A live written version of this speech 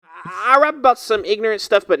I rap about some ignorant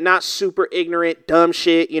stuff, but not super ignorant, dumb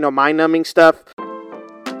shit, mind-numbing stuff.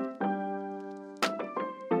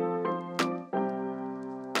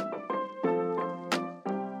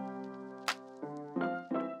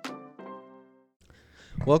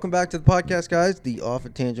 Welcome back to the podcast, guys. The Off a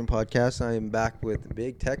Tangent podcast. I am back with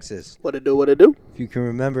Big Texas. What it do? If you can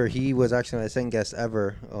remember, he was actually my second guest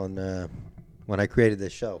ever on when I created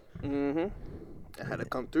this show. Mm-hmm. I had to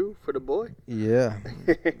come through for the boy. Yeah.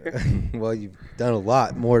 Well, you've done a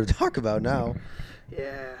lot more to talk about now.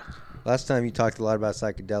 Yeah. Last time you talked a lot about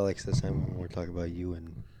psychedelics. This time we're talking about you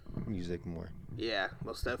and music more. Yeah,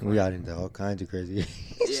 most definitely. We got into all kinds of crazy.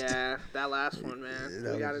 Yeah, that last one,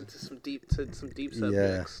 man. We got into some deep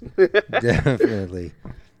subjects. Yeah, definitely.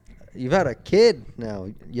 You've had a kid now.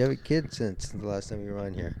 You have a kid since the last time you were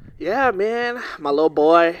on here. Yeah, man. My little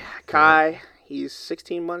boy, Kai. Yeah. He's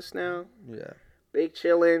 16 months now. Yeah. Big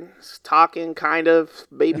chilling, talking kind of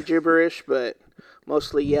baby gibberish, but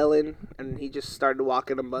mostly yelling. And he just started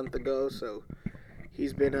walking a month ago, so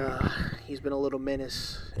he's been a little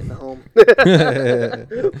menace in the home.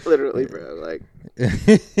 Literally, bro. Like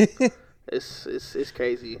it's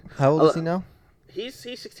crazy. How old is he now? He's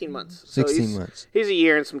 16 months. 16 months. He's a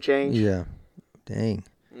year and some change. Yeah. Dang.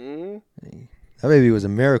 Mm-hmm. That baby was a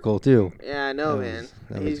miracle too. Yeah, I know, man.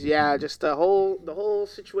 Just the whole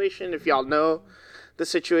situation. If y'all know the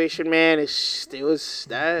situation, man,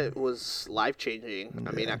 that was life changing. Yeah.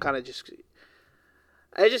 I mean, it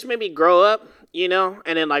just made me grow up, and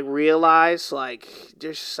then like realize like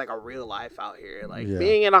there's just like a real life out here. Like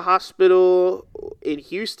being in a hospital in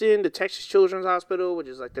Houston, the Texas Children's Hospital, which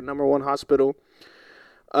is like the #1 hospital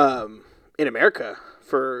in America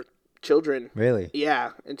for children. Really?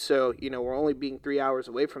 Yeah. And so, we're only being 3 hours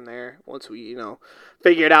away from there. Once we,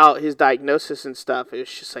 figured out his diagnosis and stuff, it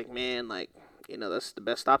was just like, man, like, that's the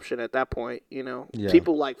best option at that point, Yeah.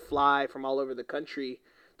 People like fly from all over the country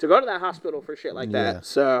to go to that hospital for shit like that. Yeah.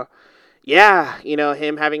 So, yeah,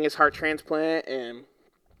 him having his heart transplant and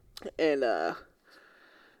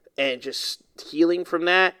just healing from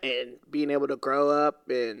that and being able to grow up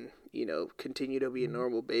and, continue to be a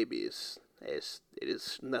normal baby it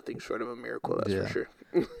is nothing short of a miracle, that's for sure.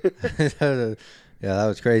 Yeah, that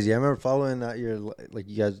was crazy. I remember following that you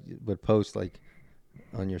guys would post like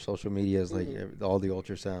on your social medias like all the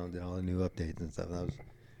ultrasound and all the new updates and stuff. That was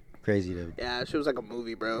crazy. Yeah, it was like a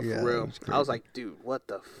movie, bro, for real. I was like, dude, what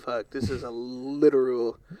the fuck? This is I'm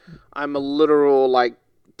a literal like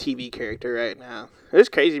TV character right now. It's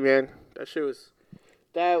crazy, man.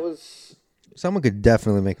 That was. Someone could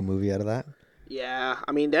definitely make a movie out of that. Yeah,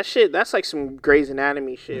 I mean, that's like some Grey's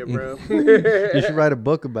Anatomy shit, bro. You should write a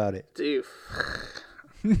book about it. Dude.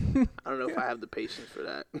 I don't know if I have the patience for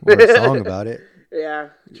that. Or a song about it.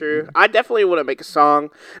 Yeah, true. I definitely want to make a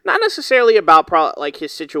song. Not necessarily about like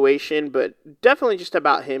his situation, but definitely just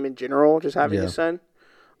about him in general, just having a son.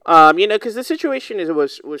 Because the situation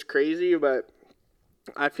was crazy, but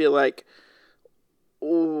I feel like,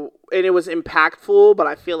 and it was impactful, but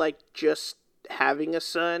I feel like just having a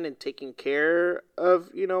son and taking care of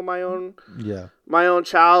my own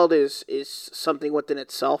child is something within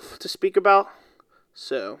itself to speak about.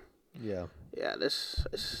 So I'm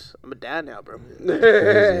a dad now, bro.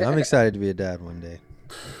 I'm excited to be a dad one day.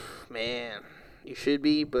 Man, you should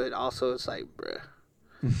be, but also it's like, bruh,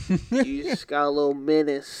 you just got a little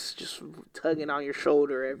menace just tugging on your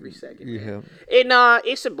shoulder every second. Man. Yeah.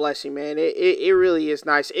 It's a blessing, man. It really is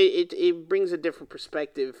nice. It brings a different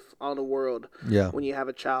perspective on the world. Yeah. When you have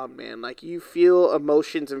a child, man, like you feel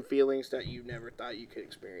emotions and feelings that you never thought you could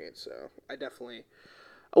experience. So I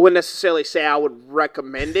wouldn't necessarily say I would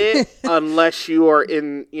recommend it unless you are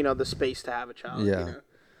in the space to have a child. Yeah.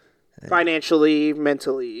 Financially,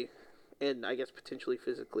 mentally. And I guess potentially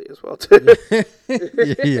physically as well, too.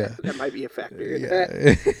 Yeah. That might be a factor.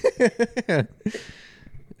 Yeah.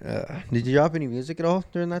 Did you drop any music at all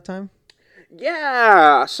during that time?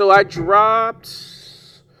 Yeah. So I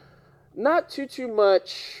dropped not too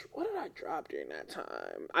much. What did I drop during that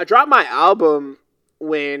time? I dropped my album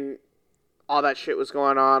when all that shit was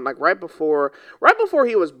going on. Like right before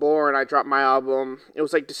he was born, I dropped my album. It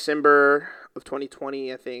was like December of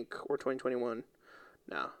 2020, I think, or 2021.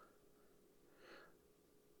 No.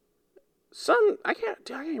 I can't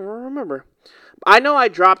even remember. I know I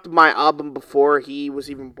dropped my album before he was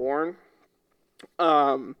even born.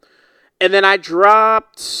 And then I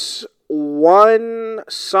dropped one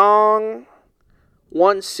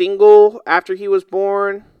single after he was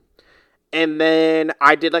born. And then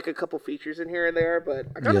I did like a couple features in here and there, but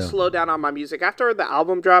I kind of slowed down on my music. After the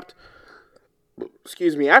album dropped,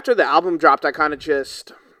 I kind of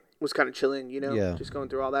just was kind of chilling, Yeah. just going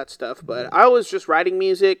through all that stuff. But I was just writing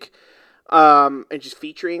music, and just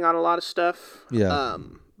featuring on a lot of stuff. Yeah.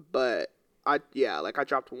 But I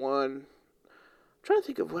dropped one. I'm trying to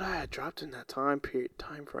think of what I had dropped in that time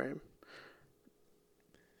frame.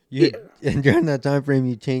 And during that time frame,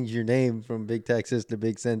 you changed your name from Big Texas to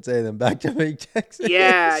Big Sensei, then back to Big Texas.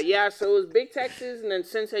 Yeah. So it was Big Texas, and then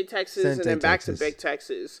Sensei Texas, and then back to Big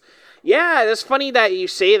Texas. Yeah, it's funny that you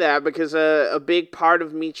say that because a big part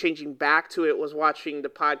of me changing back to it was watching the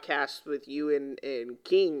podcast with you and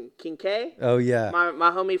King K. Oh yeah,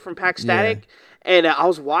 my homie from Pack Static, and I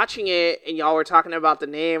was watching it, and y'all were talking about the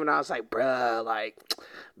name, and I was like, bruh, like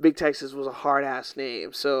Big Texas was a hard ass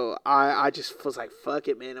name, so I just was like, fuck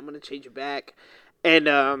it, man, I'm gonna change it back,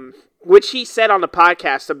 and which he said on the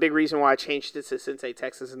podcast, a big reason why I changed it to Sensei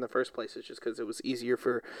Texas in the first place is just because it was easier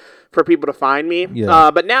for people to find me. Yeah.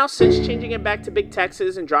 But now since changing it back to Big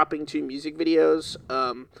Texas and dropping 2 music videos,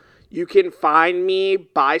 you can find me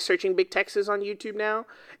by searching Big Texas on YouTube now.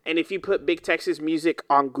 And if you put Big Texas Music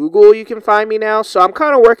on Google, you can find me now. So I'm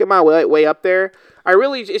kind of working my way up there.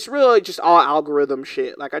 It's really just all algorithm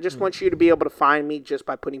shit. Like, I just want you to be able to find me just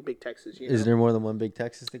by putting Big Texas. Is there more than one Big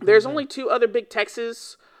Texas? There's only 2 other Big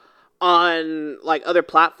Texas on like other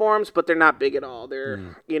platforms, but they're not big at all.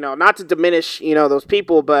 They're not to diminish those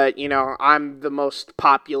people, but I'm the most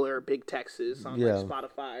popular Big Texas on like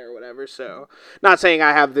Spotify or whatever. So not saying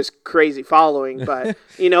I have this crazy following, but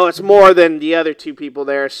it's more than the other 2 people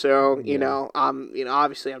there. So I'm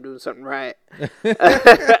obviously I'm doing something right.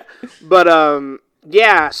 But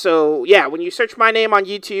so when you search my name on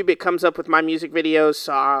YouTube, it comes up with my music videos.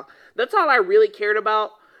 So that's all I really cared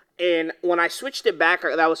about. And when I switched it back,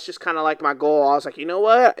 that was just kind of like my goal. I was like, you know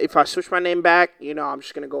what? If I switch my name back, I'm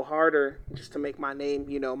just going to go harder just to make my name,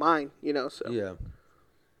 mine, so. Yeah.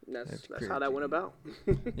 That's how that went about.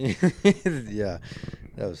 Yeah.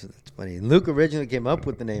 That's funny. And Luke originally came up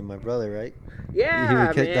with the name, my brother, right?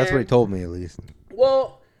 Yeah, man. That's what he told me, at least.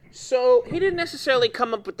 Well, so he didn't necessarily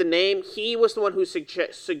come up with the name. He was the one who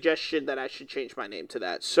suggested that I should change my name to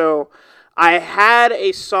that. So I had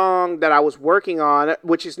a song that I was working on,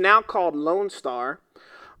 which is now called Lone Star,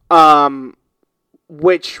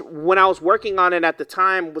 which when I was working on it at the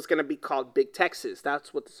time was going to be called Big Texas.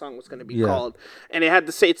 That's what the song was going to be called. And it had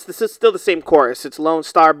to say, this is still the same chorus. It's Lone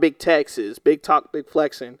Star, Big Texas, Big Talk, Big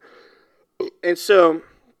Flexing. And so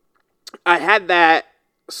I had that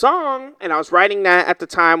song, and I was writing that at the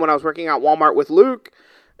time when I was working at Walmart with Luke,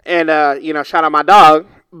 and shout out my dog.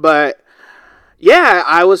 But yeah,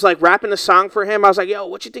 I was like rapping the song for him. I was like, yo,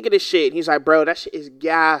 what you think of this shit? And he's like, bro, that shit is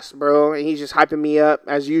gas, bro. And he's just hyping me up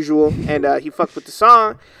as usual. And he fucked with the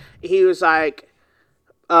song. He was like,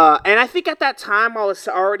 and I think at that time I was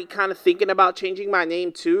already kind of thinking about changing my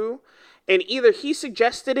name too. And either he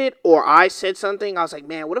suggested it or I said something. I was like,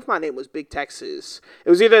 man, what if my name was Big Texas? It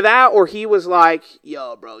was either that or he was like,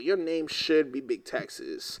 yo, bro, your name should be Big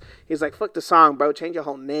Texas. He's like, fuck the song, bro. Change your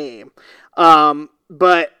whole name.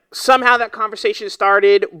 But somehow that conversation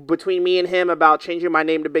started between me and him about changing my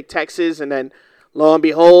name to Big Texas. And then lo and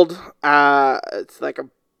behold, it's like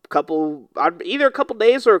either a couple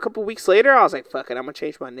days or a couple weeks later, I was like, fuck it, I'm going to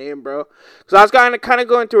change my name, bro. Because I was kind of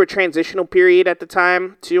going through a transitional period at the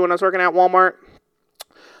time, too, when I was working at Walmart.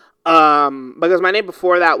 Because my name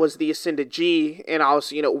before that was the Ascended G, and I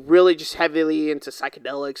was, really just heavily into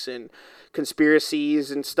psychedelics and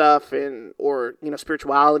conspiracies and stuff, or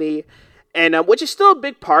spirituality, and which is still a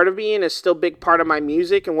big part of me and is still a big part of my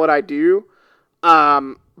music and what I do.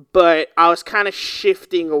 But I was kind of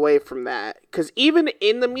shifting away from that, because even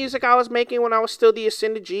in the music I was making when I was still the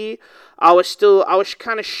Ascended G, I was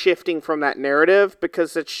kind of shifting from that narrative,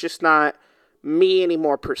 because it's just not me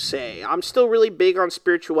anymore per se. I'm still really big on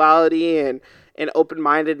spirituality and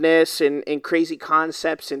open-mindedness and crazy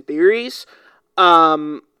concepts and theories.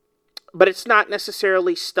 But it's not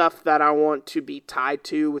necessarily stuff that I want to be tied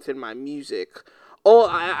to within my music. Oh,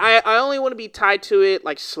 I only want to be tied to it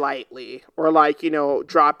like slightly, or like,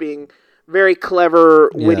 dropping very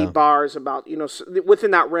clever, witty bars about,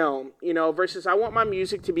 within that realm, versus I want my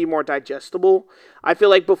music to be more digestible. I feel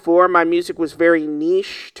like before my music was very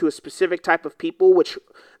niche to a specific type of people,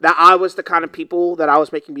 that I was the kind of people that I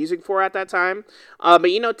was making music for at that time. But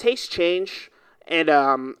tastes change, and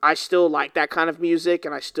I still like that kind of music,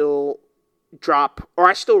 and I still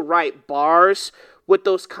write bars with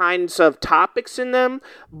those kinds of topics in them,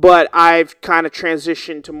 but I've kind of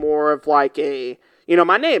transitioned to more of like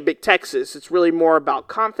my name, Big Texas. It's really more about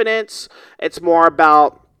confidence. It's more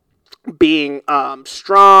about being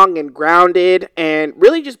strong and grounded, and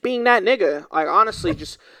really just being that nigga. Like, honestly,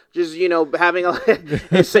 just having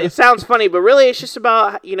it sounds funny, but really it's just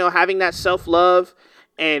about having that self-love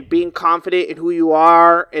and being confident in who you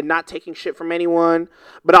are and not taking shit from anyone.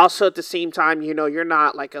 But also at the same time, you know, you're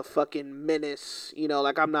not like a fucking menace. You know,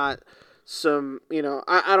 like I'm not some, you know,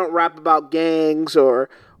 I don't rap about gangs or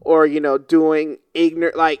you know, doing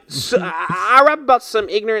ignorant, like, I rap about some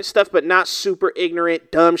ignorant stuff, but not super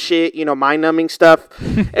ignorant, dumb shit, you know, mind-numbing stuff.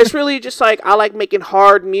 It's really just, like, I like making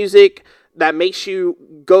hard music that makes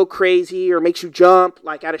you go crazy or makes you jump,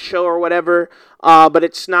 like, at a show or whatever, but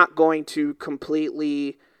it's not going to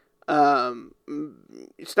completely,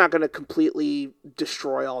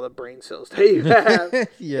 destroy all the brain cells that you have,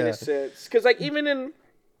 in a sense. Because, like, even in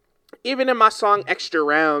my song Extra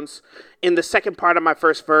Rounds, in the second part of my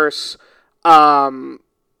first verse, I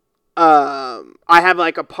have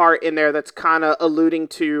like a part in there that's kind of alluding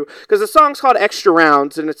to, because the song's called Extra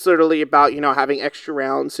Rounds, and it's literally about, you know, having extra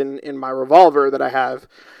rounds in my revolver that I have.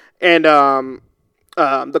 And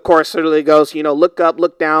the chorus literally goes, you know, look up,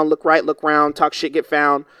 look down, look right, look round, talk shit, get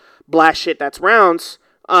found, blast shit, that's rounds.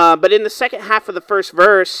 But in the second half of the first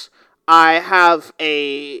verse, I have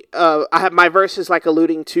my verses like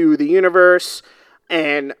alluding to the universe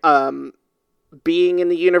and being in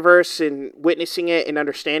the universe and witnessing it and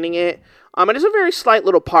understanding it. And it's a very slight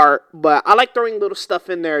little part, but I like throwing little stuff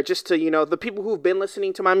in there just to, you know, the people who've been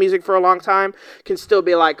listening to my music for a long time can still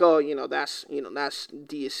be like, oh, that's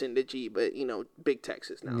D ascend to G, but, you know, Big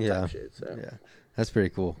Texas now. Yeah. Type shit, so. Yeah. That's pretty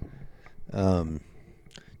cool.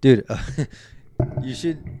 Dude, you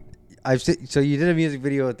should. So you did a music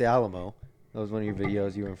video at the Alamo. That was one of your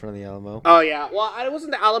videos. You were in front of the Alamo. Oh yeah. Well, I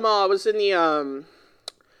wasn't the Alamo. I was in the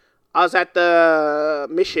I was at the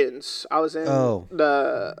missions. I was in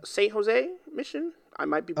the San Jose mission. I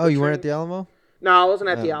might be. Oh, you weren't at the Alamo? No, I wasn't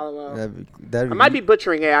at the Alamo. I might be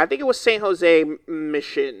butchering it. I think it was San Jose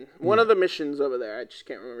mission. One of the missions over there. I just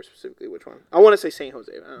can't remember specifically which one. I want to say San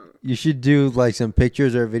Jose. I don't know. You should do like some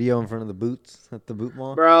pictures or a video in front of the boots at the boot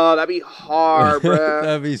mall. Bro, that'd be hard, bro.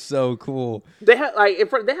 That'd be so cool. They had they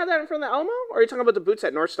have that in front of the Alamo? Or are you talking about the boots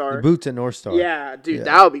at North Star? The boots at North Star. Yeah, dude,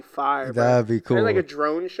 that would be fire, bro. That'd be cool. And like a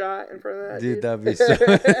drone shot in front of that, dude.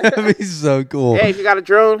 That'd be so cool. Hey, if you got a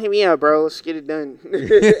drone, hit me up, bro. Let's get it done.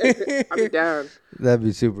 I'll be down. That'd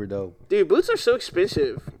be super dope. Dude, boots are so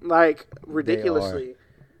expensive. Like, ridiculously.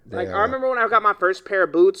 Like, I remember when I got my first pair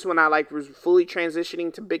of boots when I, like, was fully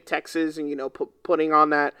transitioning to Big Texas and, you know, putting on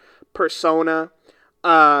that persona.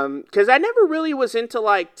 Because I never really was into,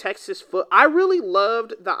 like, Texas foot. I really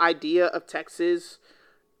loved the idea of Texas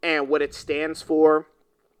and what it stands for.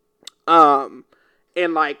 And,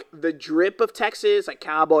 like, the drip of Texas, like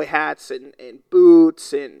cowboy hats and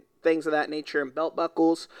boots and things of that nature and belt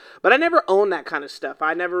buckles. But I never owned that kind of stuff.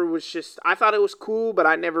 I thought it was cool, but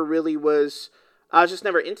I was just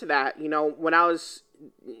never into that. You know, when I was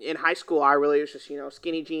in high school, I really was just, you know,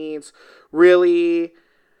 skinny jeans, really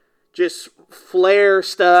just flare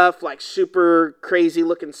stuff, like super crazy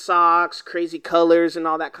looking socks, crazy colors and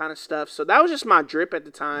all that kind of stuff. So that was just my drip at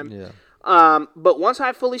the time. Yeah. But once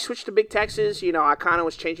I fully switched to Big Texas, you know, I kind of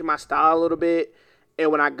was changing my style a little bit.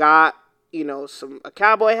 And when I got, you know, a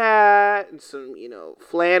cowboy hat and some, you know,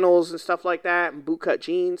 flannels and stuff like that and bootcut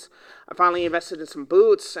jeans, I finally invested in some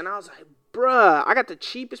boots. And I was like, bruh, I got the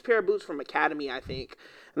cheapest pair of boots from Academy, I think.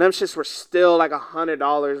 And them shits were still like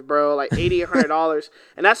 $100, bro, like $80, $100.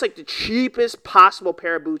 And that's like the cheapest possible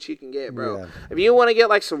pair of boots you can get, bro. Yeah. If you want to get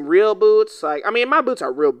like some real boots, like, I mean, my boots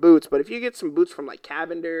are real boots, but if you get some boots from like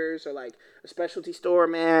Cavender's or like a specialty store,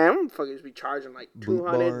 man, I'm fucking be charging like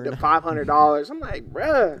 $200 to $500. I'm like,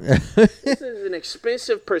 bruh, this is an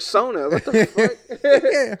expensive persona. What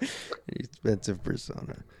the fuck? Expensive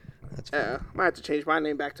persona. That's funny. I might have to change my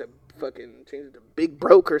name back to fucking change it to Big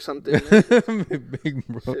Broke or something. Big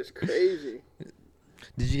Broke. It's crazy.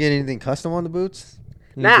 Did you get anything custom on the boots?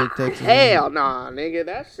 Nah, hell nah, nigga.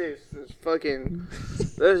 That's just fucking.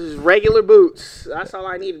 This is regular boots. That's all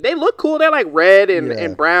I needed. They look cool. They're like red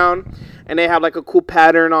and brown, and they have like a cool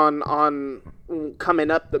pattern on coming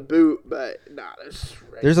up the boot. But nah,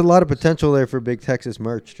 there's a lot of potential there for Big Texas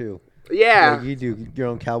merch too. Yeah. Like you do your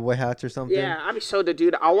own cowboy hats or something? Yeah, I'd be so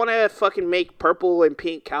dude. I want to fucking make purple and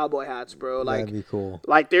pink cowboy hats, bro. Like, that'd be cool.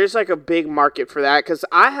 Like, there's like a big market for that because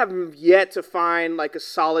I have yet to find like a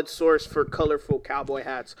solid source for colorful cowboy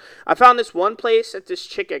hats. I found this one place that this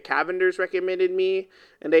chick at Cavender's recommended me,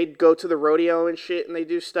 and they'd go to the rodeo and shit, and they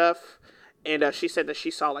do stuff. And she said that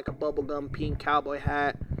she saw like a bubblegum pink cowboy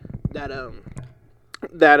hat that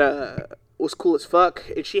was cool as fuck,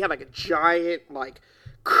 and she had like a giant like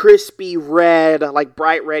crispy red, like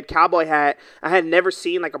bright red cowboy hat. I had never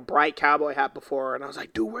seen like a bright cowboy hat before, and I was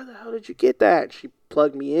like, dude, where the hell did you get that? And she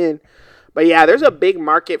plugged me in. But yeah, there's a big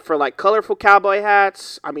market for like colorful cowboy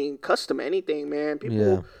hats. I mean, custom anything, man.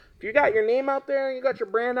 If you got your name out there, you got your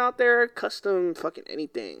brand out there, custom fucking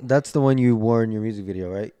anything. That's the one you wore in your music video,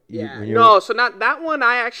 right? Yeah. No, so not that one.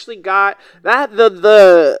 I actually got that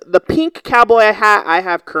the pink cowboy hat I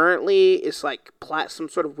have currently is like some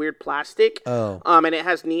sort of weird plastic. Oh. And it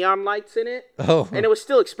has neon lights in it. Oh. And it was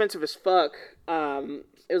still expensive as fuck. It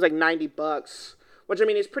was like $90, which I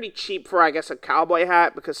mean is pretty cheap for I guess a cowboy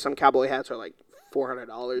hat because some cowboy hats are like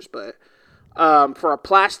 $400, but for a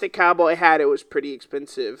plastic cowboy hat it was pretty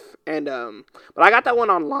expensive. And but I got that one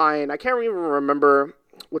online. I can't even remember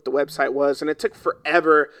what the website was, and it took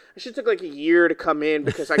forever. It should took like a year to come in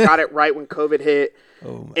because I got it right when COVID hit.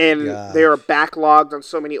 Oh my and gosh. They were backlogged on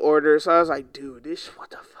so many orders. So I was like, dude, what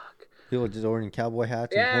the fuck? People just ordering cowboy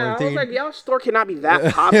hats. Yeah, I was like, y'all store cannot be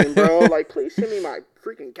that popping, bro. Like, please send me my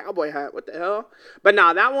freaking cowboy hat. What the hell? But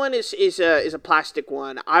no, that one is a plastic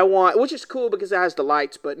one. I want, which is cool because it has the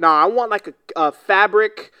lights. But no, I want like a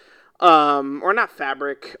fabric, or not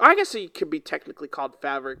fabric. I guess it could be technically called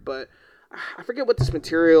fabric, but I forget what this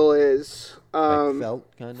material is. Like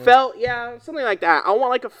felt, kind of? Felt, yeah, something like that. I want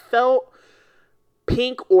like a felt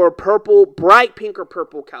pink or purple, bright pink or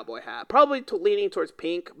purple cowboy hat. Probably leaning towards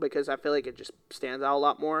pink because I feel like it just stands out a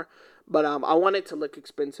lot more. But I want it to look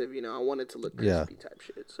expensive, I want it to look crispy type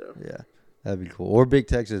shit. So yeah, that'd be cool. Or big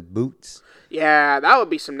Texas boots. Yeah, that would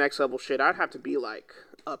be some next level shit. I'd have to be like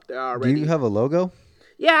up there already. Do you have a logo?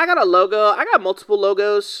 Yeah, I got a logo. I got multiple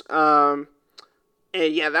logos. And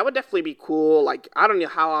yeah, that would definitely be cool. Like, I don't know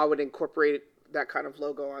how I would incorporate that kind of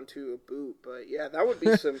logo onto a boot, but yeah, that would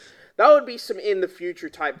be some in the future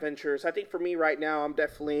type ventures. I think for me right now, I'm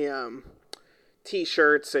definitely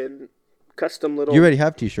t-shirts and custom little. You already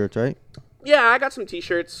have t-shirts, right? Yeah, I got some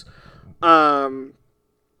t-shirts that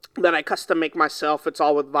I custom make myself. It's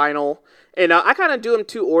all with vinyl, and I kind of do them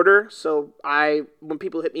to order. So when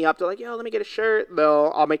people hit me up, they're like, "Yo, let me get a shirt."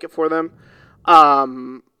 I'll make it for them.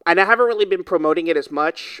 And I haven't really been promoting it as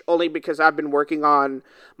much, only because I've been working on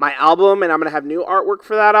my album, and I'm going to have new artwork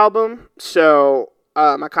for that album. So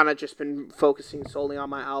I kind of just been focusing solely on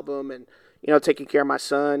my album and, taking care of my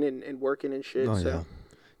son and working and shit. Oh, so. yeah.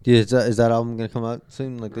 Dude, is that album going to come out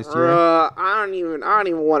soon, like this year? I don't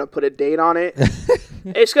even want to put a date on it.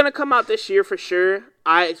 It's going to come out this year for sure.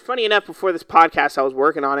 It's funny enough, before this podcast, I was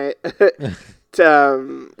working on it,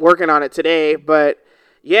 working on it today, but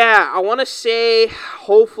yeah, I want to say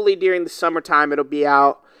hopefully during the summertime it'll be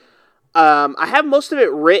out. I have most of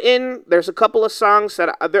it written. There's a couple of songs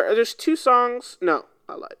that there's 2 songs. No,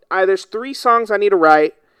 I lied. There's 3 songs I need to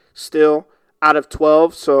write still out of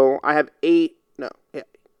 12. So I have 8.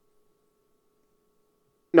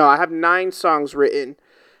 No, I have 9 songs written,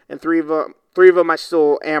 and 3 of them I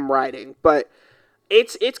still am writing. But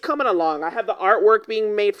it's coming along. I have the artwork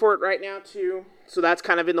being made for it right now too. So that's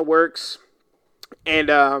kind of in the works. And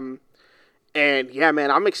yeah,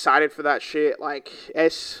 man, I'm excited for that shit. Like,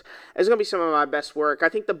 it's gonna be some of my best work. I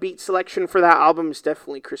think the beat selection for that album is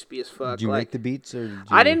definitely crispy as fuck. Did you make the beats, or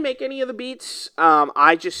I didn't make any of the beats.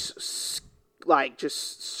 I just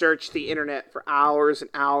searched the internet for hours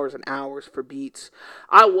and hours and hours for beats.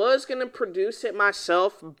 I was gonna produce it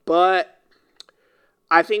myself, but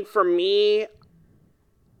I think for me,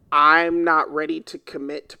 I'm not ready to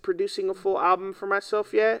commit to producing a full album for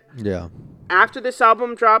myself yet. Yeah. After this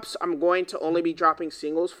album drops, I'm going to only be dropping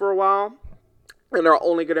singles for a while, and they're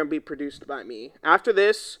only going to be produced by me. After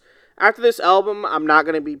this album, I'm not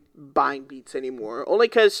going to be buying beats anymore. Only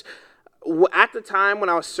because at the time when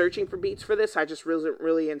I was searching for beats for this, I just wasn't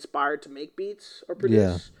really inspired to make beats or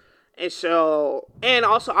produce. Yeah. And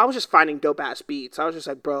also, I was just finding dope-ass beats. I was just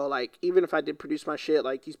like, bro, like, even if I did produce my shit,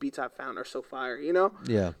 like, these beats I found are so fire,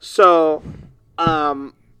 Yeah. So,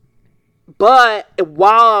 but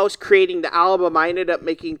while I was creating the album, I ended up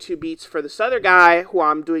making 2 beats for this other guy who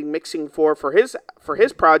I'm doing mixing for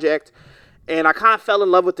his project, and I kind of fell in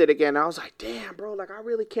love with it again. I was like, damn, bro, like, I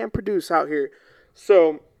really can produce out here.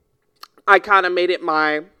 So I kind of made it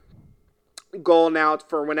my goal now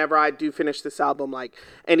for whenever I do finish this album, like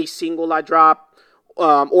any single I drop,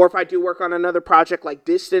 or if I do work on another project like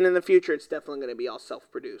Distant in the future, it's definitely going to be all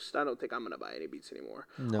self-produced. I don't think I'm going to buy any beats anymore.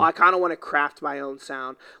 No. I kind of want to craft my own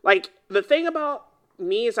sound. Like, the thing about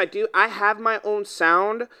me is I have my own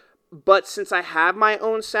sound, but since I have my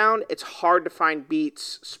own sound, it's hard to find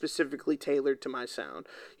beats specifically tailored to my sound.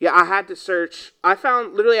 Yeah, I had to search. I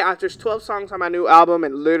found literally, there's 12 songs on my new album,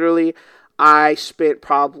 and literally I spent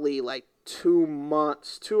probably like 2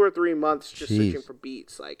 or 3 months just searching for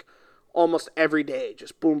beats, like almost every day.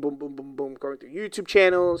 Just boom, boom, boom, boom, boom, going through YouTube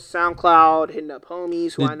channels, SoundCloud, hitting up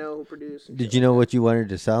homies who I know who produce. Did you know what you wanted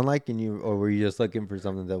to sound like, or were you just looking for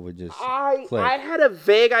something that would just click? I had a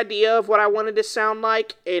vague idea of what I wanted to sound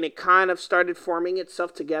like, and it kind of started forming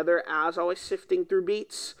itself together as I was sifting through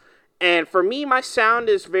beats. And for me, my sound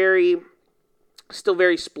is still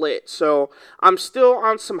very split. So I'm still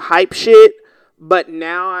on some hype shit, but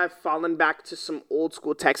now I've fallen back to some old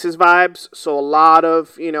school Texas vibes. So a lot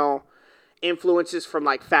of, influences from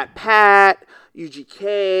like Fat Pat,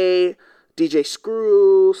 UGK, DJ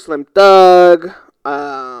Screw, Slim Thug,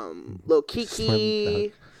 Lil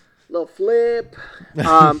Kiki, Lil Flip,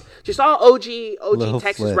 just all OG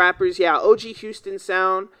Texas Flip. Rappers. Yeah, OG Houston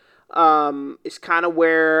sound is kind of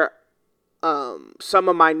where some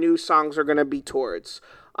of my new songs are going to be towards.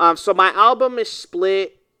 So my album is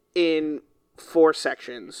split in 4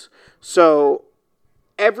 sections. So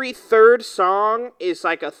every third song is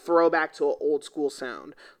like a throwback to an old school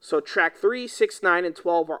sound. So track 3, 6, 9, and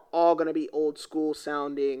 12 are all going to be old school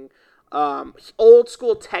sounding, old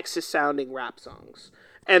school Texas sounding rap songs.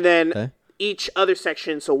 And then each other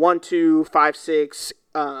section, so 1, 2, 5, 6,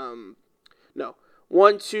 1,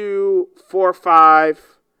 2, 4, 5,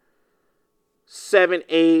 7,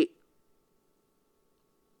 8,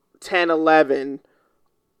 10, 11,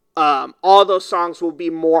 all those songs will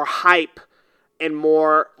be more hype and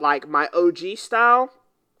more like my OG style,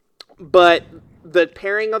 but the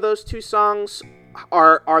pairing of those 2 songs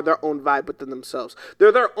are their own vibe within themselves.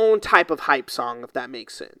 They're their own type of hype song, if that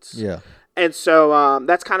makes sense. Yeah. And so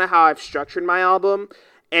that's kind of how I've structured my album.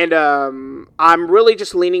 And I'm really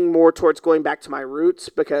just leaning more towards going back to my roots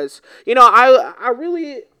because, I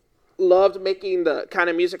really loved making the kind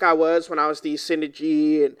of music I was when I was the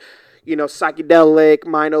synergy and, psychedelic,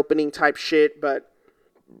 mind-opening type shit. But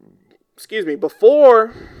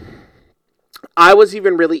before I was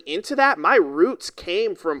even really into that, my roots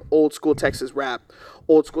came from old school Texas rap,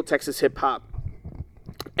 old school Texas hip hop.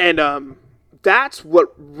 And that's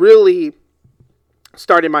what really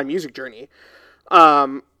started my music journey.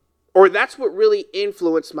 Or that's what really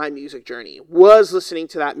influenced my music journey, was listening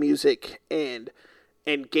to that music and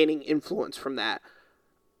gaining influence from that.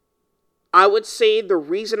 I would say the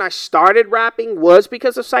reason I started rapping was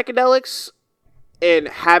because of psychedelics and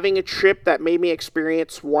having a trip that made me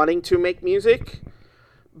experience wanting to make music.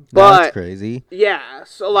 But that's crazy. Yeah,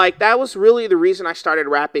 so like that was really the reason I started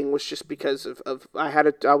rapping, was just because of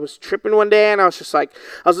I was tripping one day and I was just like,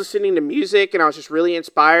 I was listening to music and I was just really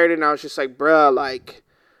inspired and I was just like, bruh, like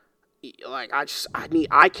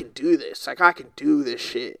I can do this. Like I can do this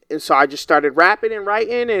shit. And so I just started rapping and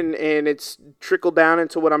writing and it's trickled down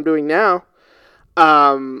into what I'm doing now.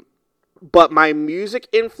 But my music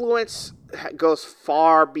influence goes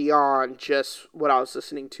far beyond just what I was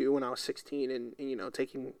listening to when I was 16 and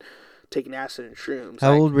taking acid and shrooms.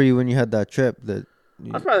 How old were you when you had that trip? I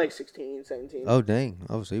was probably like 16, 17. Oh, dang.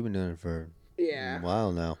 Oh, so you've been doing it for a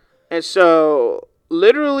while now. And so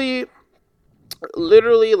literally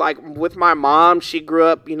like with my mom, she grew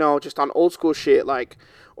up, just on old school shit. Like,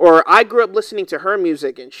 or I grew up listening to her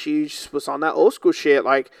music and she just was on that old school shit.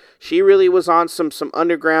 Like she really was on some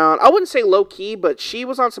underground, I wouldn't say low key, but she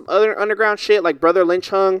was on some other underground shit like Brother Lynch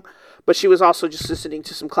Hung. But she was also just listening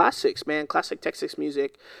to some classics, man, classic Texas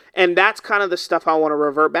music. And that's kind of the stuff I want to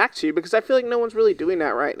revert back to because I feel like no one's really doing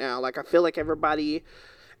that right now. Like I feel like everybody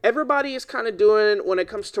is kind of doing, when it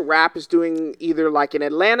comes to rap, is doing either like an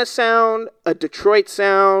Atlanta sound, a Detroit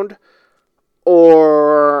sound,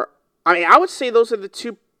 or, I mean, I would say those are the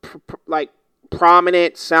 2 like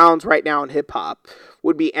prominent sounds right now in hip hop.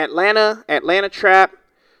 Would be Atlanta trap,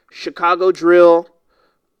 Chicago drill,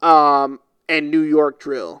 and New York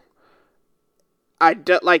drill.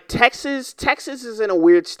 Like Texas is in a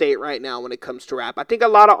weird state right now when it comes to rap. I think a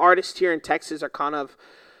lot of artists here in Texas are kind of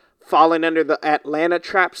falling under the Atlanta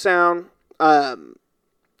trap sound. And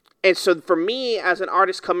so for me, as an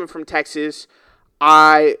artist coming from Texas,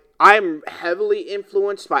 I'm heavily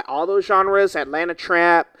influenced by all those genres: Atlanta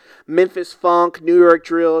trap, Memphis funk, New York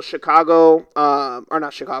drill, Detroit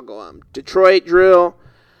drill.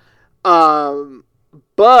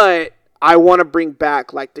 But I want to bring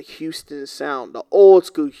back like the Houston sound, the old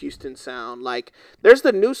school Houston sound. Like there's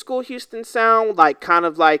the new school Houston sound, like kind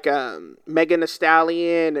of like Megan Thee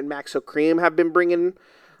Stallion and Maxo Cream have been bringing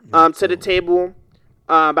to the table.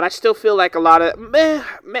 But I still feel like a lot of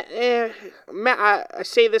I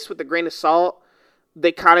say this with a grain of salt.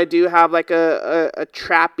 They kind of do have like a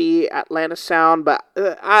trappy Atlanta sound, but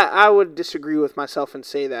I would disagree with myself and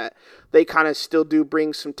say that they kind of still do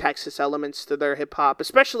bring some Texas elements to their hip hop,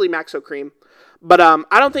 especially Maxo Cream. But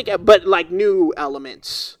I don't think, but like new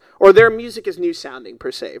elements or their music is new sounding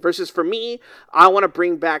per se. Versus for me, I want to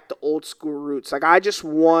bring back the old school roots. Like I just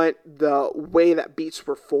want the way that beats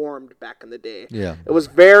were formed back in the day. Yeah. It was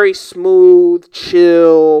very smooth,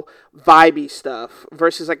 chill, vibey stuff.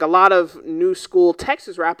 Versus like a lot of new school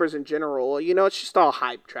Texas rappers in general. You know, it's just all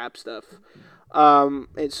hype trap stuff.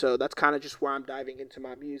 And so that's kind of just where I'm diving into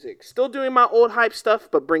my music. Still doing my old hype stuff,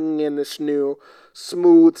 but bringing in this new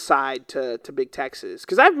smooth side to Big Texas.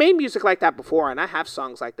 Because I've made music like that before, and I have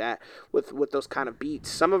songs like that with those kind of beats.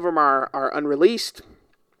 Some of them are unreleased,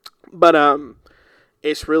 but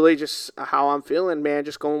it's really just how I'm feeling, man.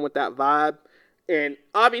 Just going with that vibe. And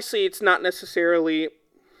obviously, it's not necessarily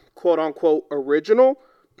quote unquote original,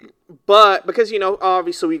 but because, you know,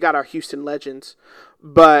 obviously we got our Houston legends,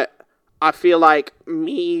 but I feel like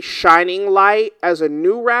me shining light as a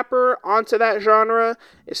new rapper onto that genre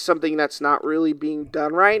is something that's not really being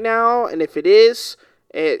done right now. And if it is,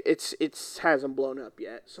 it hasn't blown up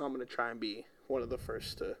yet. So I'm going to try and be one of the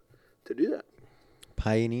first to do that.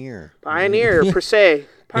 Pioneer per se.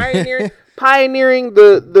 Pioneering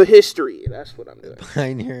the history. That's what I'm doing.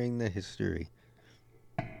 Pioneering the history.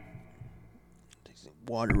 Take some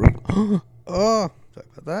water up. Oh, sorry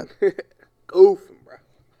about that. Go from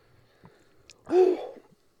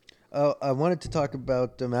I wanted to talk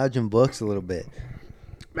about Imagine Books a little bit.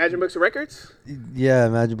 Imagine Books and Records? Yeah,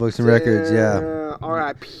 Imagine Books and Records, yeah.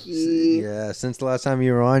 R.I.P. Yeah, since the last time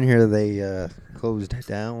you were on here, they closed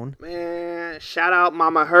down. Man, shout out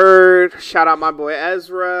Mama Heard. Shout out my boy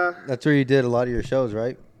Ezra. That's where you did a lot of your shows,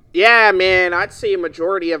 right? Yeah, man. I'd say a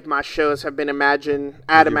majority of my shows have been Imagine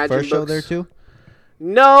Books. First show there, too?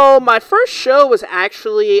 No, my first show was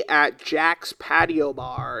actually at Jack's Patio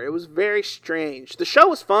Bar. It was very strange. The show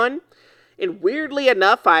was fun, and weirdly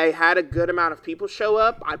enough, I had a good amount of people show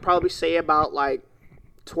up. I'd probably say about like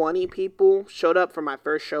 20 people showed up for my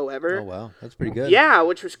first show ever. Oh, wow. That's pretty good. Yeah,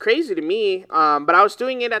 which was crazy to me. But I was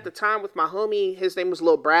doing it at the time with my homie. His name was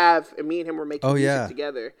Lil Brav, and me and him were making music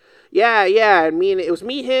together. Yeah. And it was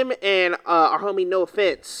me, him, and our homie No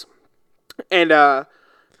Offense. And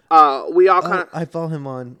we all kind of. I follow him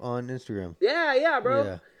on Instagram. Yeah,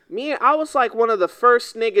 bro. Yeah. I was like one of the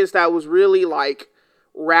first niggas that was really like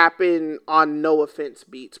rapping on No Offense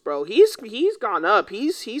beats, bro. He's gone up.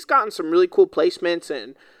 He's gotten some really cool placements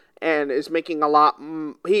and is making a lot.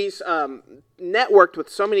 He's networked with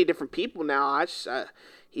so many different people now.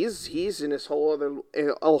 He's in a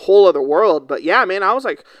whole other world. But yeah, man, I was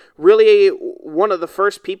like really one of the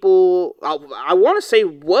first people. I want to say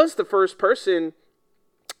was the first person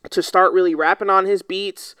to start really rapping on his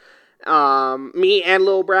beats. Me and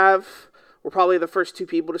Lil Brav were probably the first two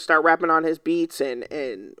people to start rapping on his beats. And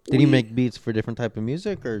did he make beats for different type of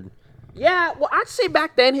music or? Yeah, well, I'd say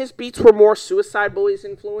back then his beats were more Suicide Boys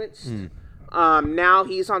influenced. Now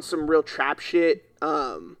he's on some real trap shit.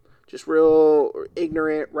 Just real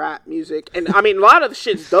ignorant rap music. And I mean, a lot of the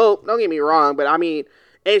shit's dope. Don't get me wrong, but I mean,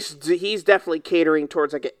 he's definitely catering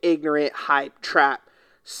towards like an ignorant hype trap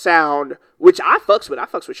sound, which I fucks with. I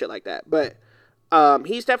fucks with shit like that. But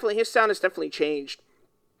his sound has definitely changed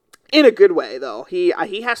in a good way, though. He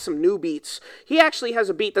has some new beats. He actually has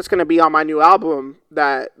a beat that's going to be on my new album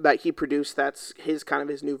that he produced. That's his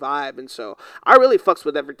new vibe, and so I really fucks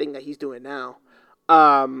with everything that he's doing now.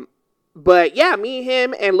 But yeah, me,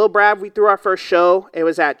 him, and Lil Brav, we threw our first show. It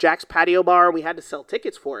was at Jack's Patio Bar, and we had to sell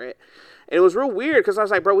tickets for it. And it was real weird because I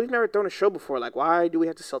was like, bro, we've never thrown a show before. Like, why do we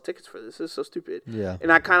have to sell tickets for this? This is so stupid. Yeah. And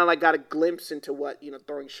I kind of like got a glimpse into what,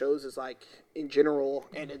 throwing shows is like in general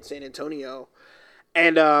and in San Antonio.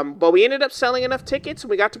 And but we ended up selling enough tickets and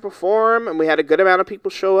we got to perform and we had a good amount of people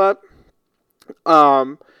show up.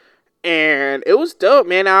 And it was dope,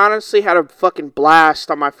 man. I honestly had a fucking blast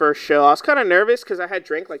on my first show. I was kind of nervous because I had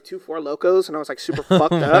drank like 2 Four Locos and I was like super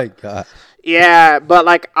fucked up. Oh my God. Yeah, but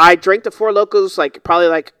like I drank the Four Locos like probably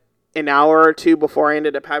like an hour or two before I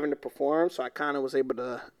ended up having to perform. So I kind of was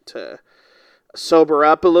able to sober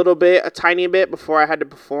up a tiny bit before I had to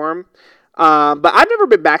perform. But I've never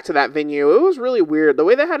been back to that venue. It was really weird. The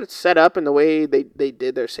way they had it set up and the way they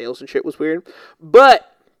did their sales and shit was weird. But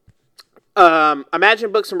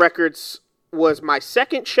Imagine Books and Records was my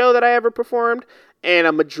second show that I ever performed, and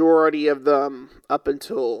a majority of them up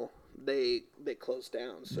until they closed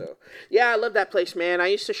down. So yeah, I love that place, man. I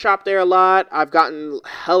used to shop there a lot. I've gotten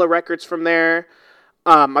hella records from there.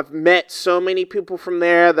 I've met so many people from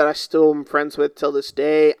there that I still am friends with till this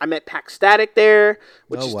day. I met Pack Static there,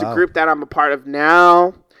 which is the group that I'm a part of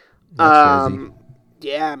now. That's crazy.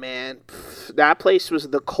 Yeah, man. That place was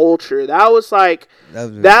the culture. That was like,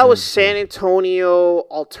 that was San Antonio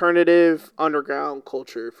alternative underground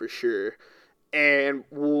culture for sure. And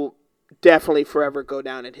definitely forever go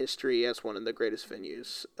down in history as one of the greatest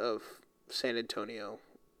venues of San Antonio.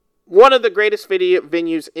 One of the greatest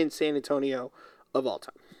venues in San Antonio of all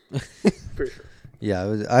time. For sure. Yeah,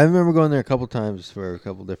 I remember going there a couple times for a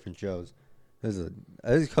couple different shows. It was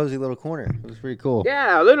a cozy little corner. It was pretty cool.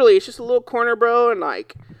 Yeah, literally, it's just a little corner, bro,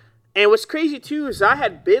 and what's crazy too is I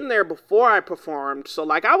had been there before I performed, so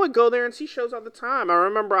like I would go there and see shows all the time. I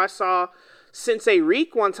remember I saw Sensei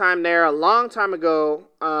Reek one time there a long time ago.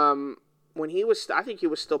 When I think he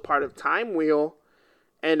was still part of Time Wheel,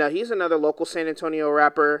 and he's another local San Antonio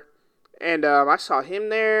rapper, and I saw him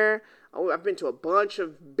there. I've been to a bunch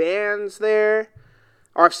of bands there.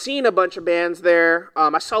 Or I've seen a bunch of bands there.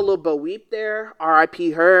 I saw Lil Bo Weep there.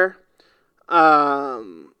 R.I.P. her.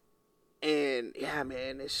 And yeah,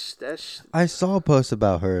 man, that's. I saw a post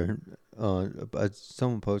about her.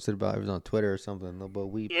 Someone posted about it. It was on Twitter or something. Lil Bo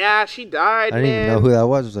Weep. Yeah, she died. I didn't even know who that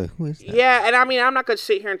was. I was like, who is that? Yeah, and I mean, I'm not gonna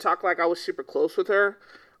sit here and talk like I was super close with her.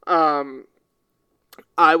 I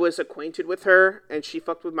was acquainted with her, and she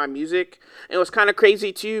fucked with my music. And it was kind of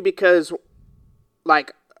crazy too because,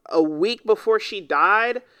 like, a week before she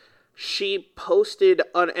died, she posted,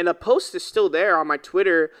 and a post is still there on my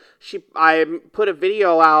Twitter. I put a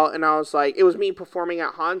video out, and I was like, it was me performing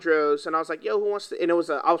at Hondro's, and I was like, yo, who wants to? And I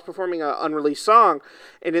was performing an unreleased song,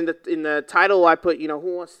 and in the title I put,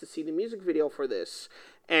 who wants to see the music video for this?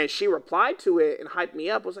 And she replied to it and hyped me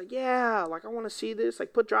up. I was like, yeah, like I want to see this,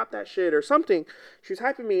 like drop that shit or something. She was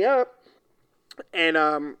hyping me up, and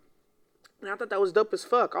I thought that was dope as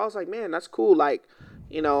fuck. I was like, man, that's cool, like.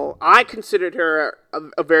 I considered her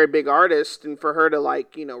a very big artist, and for her to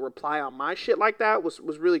reply on my shit like that was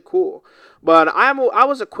really cool. But I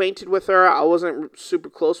was acquainted with her. I wasn't super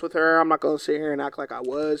close with her. I'm not gonna sit here and act like I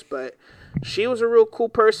was, but she was a real cool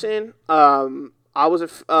person. I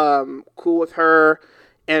was cool with her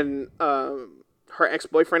and her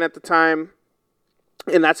ex-boyfriend at the time,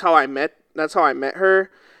 and that's how I met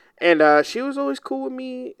her. And she was always cool with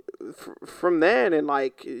me from then, and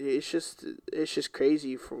like it's just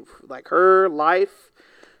crazy from like her life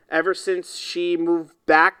ever since she moved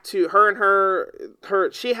back to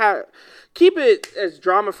her. She had keep it as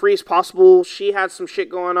drama free as possible. She had some shit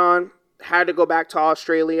going on, had to go back to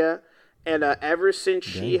Australia, and ever since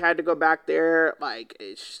she had to go back there, like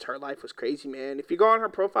it's just her life was crazy, man. If you go on her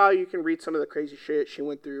profile, you can read some of the crazy shit she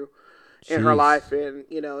went through in her life, and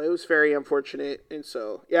it was very unfortunate. And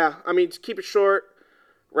so yeah, I mean, to keep it short,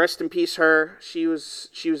 rest in peace her. She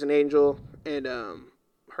was an angel, and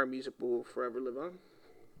her music will forever live on.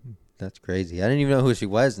 That's crazy. I didn't even know who she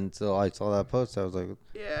was until I saw that post. I was like,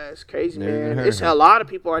 yeah, it's crazy, man. It's a lot of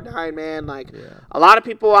people are dying, man. Like a lot of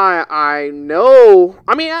people I know,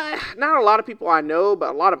 I mean, not a lot of people I know, but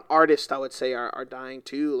a lot of artists I would say are dying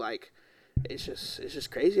too. Like it's just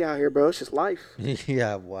crazy out here, bro. It's just life.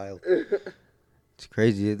 Yeah, wild. It's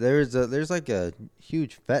crazy. There's like a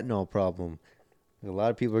huge fentanyl problem. A lot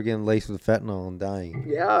of people are getting laced with fentanyl and dying.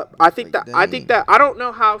 Yeah, I think that I don't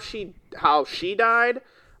know how she died,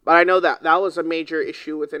 but I know that was a major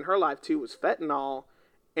issue within her life too, was fentanyl,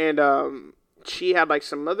 and she had like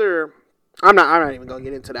some other. I'm not even gonna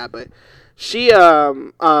get into that, but she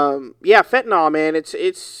fentanyl, man,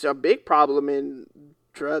 it's a big problem in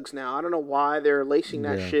drugs now. I don't know why they're lacing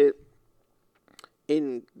that shit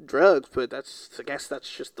in drugs, but I guess that's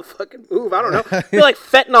just the fucking move. I don't know. I feel like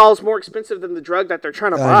fentanyl is more expensive than the drug that they're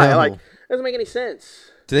trying to buy. Like, it doesn't make any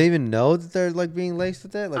sense. Do they even know that they're like being laced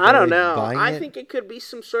with that? Like, I don't know. I think it could be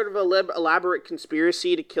some sort of elaborate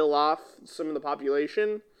conspiracy to kill off some of the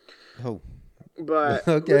population. Oh. But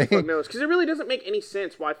okay. Who knows? Because it really doesn't make any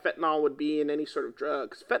sense why fentanyl would be in any sort of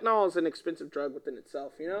drug. Because fentanyl is an expensive drug within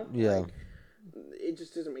itself, Yeah. Like, it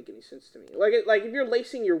just doesn't make any sense to me. Like if you're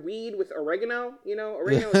lacing your weed with oregano,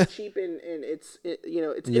 oregano is cheap and it's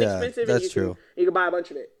inexpensive. That's and true. You can buy a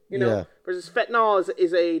bunch of it. Versus fentanyl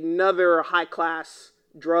is another high class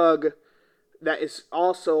drug that is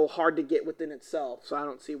also hard to get within itself. So I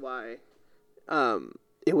don't see why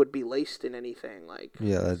it would be laced in anything. Like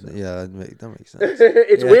that makes sense.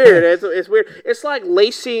 It's weird. It's weird. It's like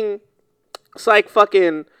lacing. It's like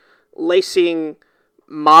fucking lacing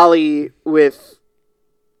Molly with.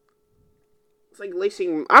 It's like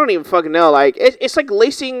lacing. I don't even fucking know. Like it's like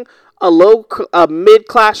lacing a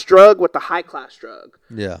mid-class drug with a high-class drug.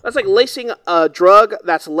 Yeah. That's like lacing a drug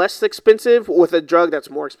that's less expensive with a drug that's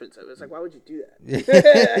more expensive. It's like, why would you do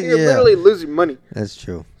that? You're literally losing money. That's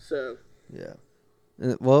true. So. Yeah.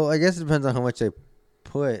 Well, I guess it depends on how much they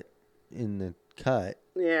put in the cut.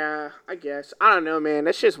 Yeah, I guess. I don't know, man.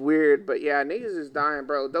 That's just weird. But yeah, niggas is dying,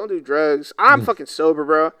 bro. Don't do drugs. I'm fucking sober,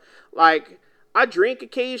 bro. Like, I drink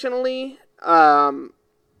occasionally.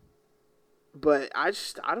 But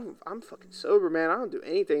I'm fucking sober, man. I don't do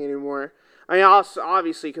anything anymore. I mean, also,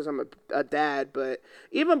 obviously, because I'm a dad, but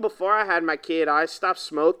even before I had my kid, I stopped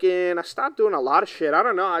smoking. I stopped doing a lot of shit. I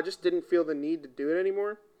don't know. I just didn't feel the need to do it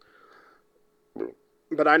anymore.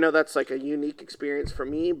 But I know that's like a unique experience for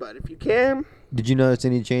me. But if you can. Did you notice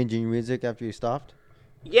any change in your music after you stopped?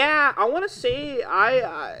 Yeah, I want to say I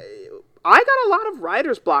got a lot of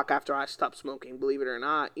writer's block after I stopped smoking, believe it or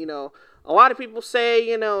not. You know, a lot of people say,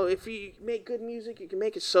 you know, if you make good music, you can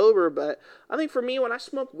make it sober. But I think for me, when I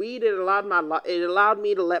smoked weed, it allowed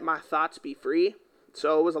me to let my thoughts be free.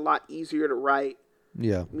 So it was a lot easier to write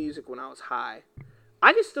music when I was high.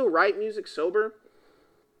 I can still write music sober.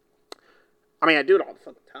 I mean, I do it all the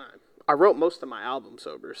fucking time. I wrote most of my album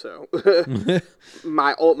sober, so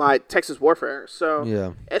my Texas Warfare.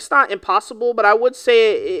 So it's not impossible, but I would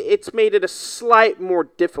say it's made it a slight more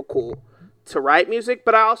difficult to write music.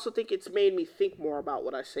 But I also think it's made me think more about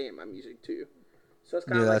what I say in my music too. So it's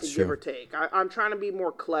kind of like a give or take. I'm trying to be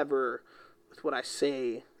more clever with what I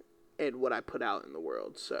say and what I put out in the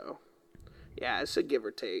world. So yeah, it's a give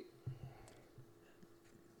or take.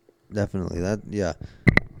 Definitely that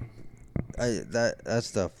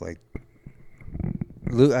stuff like.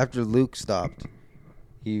 After Luke stopped,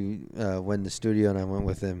 he went in the studio and I went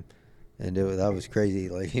with him, and that was crazy.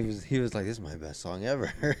 Like he was like, "This is my best song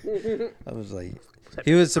ever." I was like,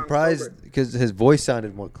 he was surprised because his voice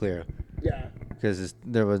sounded more clear. Yeah. Because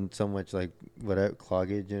there wasn't so much like whatever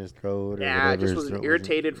cloggage in his throat. Or yeah, I just was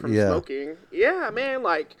irritated from smoking. Yeah, man,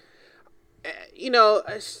 like. You know,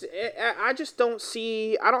 I just don't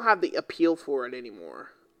see. I don't have the appeal for it anymore.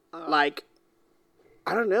 Like,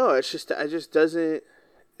 I don't know. It just doesn't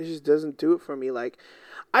do it for me. Like,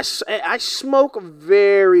 I smoke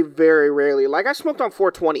very, very rarely. Like, I smoked on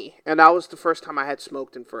 420, and that was the first time I had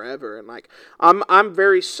smoked in forever. And like, I'm a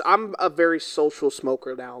very social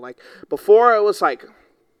smoker now. Like, before it was like,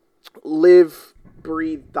 live,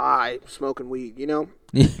 breathe, die, smoking weed. You know.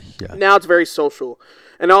 Yeah. Now it's very social,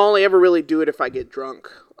 and I'll only ever really do it if I get drunk,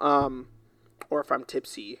 or if I'm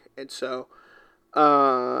tipsy. And so,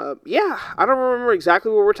 yeah, I don't remember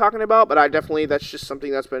exactly what we're talking about, but that's just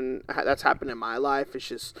something that's happened in my life. It's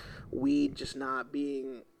just weed just not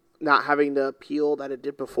having the appeal that it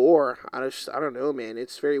did before. I don't know, man.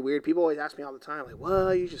 It's very weird. People always ask me all the time, like,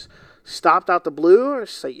 well, you just stopped out the blue? And I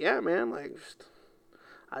just say, yeah, man, like,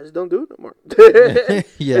 I just don't do it no more.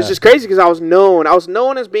 Yeah. It's just crazy because I was known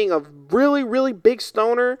as being a really, really big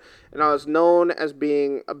stoner, and I was known as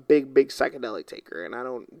being a big, big psychedelic taker, and I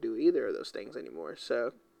don't do either of those things anymore.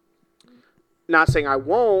 So, not saying I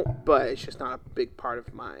won't, but it's just not a big part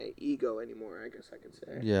of my ego anymore, I guess I could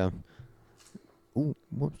say. Yeah. Ooh,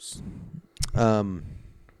 whoops.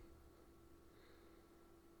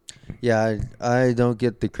 Yeah, I don't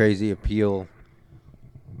get the crazy appeal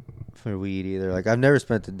for weed either. Like, I've never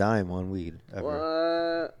spent a dime on weed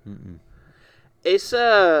ever. What? It's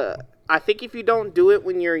I think if you don't do it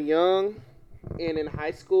when you're young and in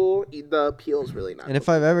high school, the appeal's really not. And if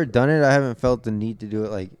I've ever done it, I haven't felt the need to do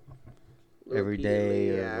it like every day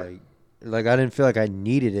or like I didn't feel like I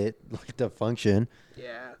needed it like to function.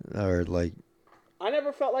 Yeah. Or like I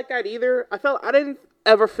never felt like that either. I didn't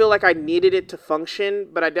ever feel like I needed it to function,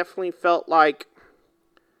 but I definitely felt like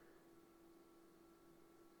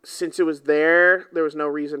since it was there was no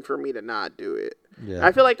reason for me to not do it. Yeah.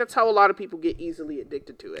 I feel like that's how a lot of people get easily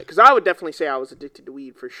addicted to it. Because I would definitely say I was addicted to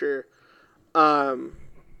weed for sure. But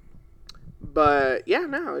yeah,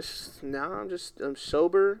 I'm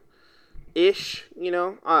sober-ish, you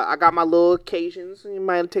know. I got my little occasions. You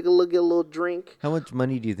might get a little drink. How much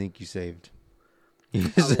money do you think you saved?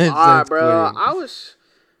 A lot, bro.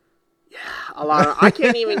 A lot. I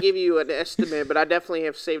can't even give you an estimate, but I definitely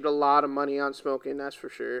have saved a lot of money on smoking. That's for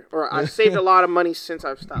sure. Or I've saved a lot of money since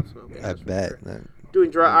I've stopped smoking. I bet.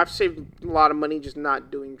 I've saved a lot of money just not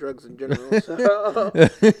doing drugs in general. So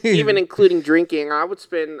even including drinking, I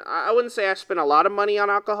wouldn't say I spent a lot of money on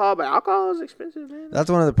alcohol, but alcohol is expensive, man. That's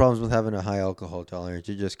one of the problems with having a high alcohol tolerance.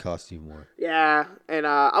 It just costs you more. Yeah, and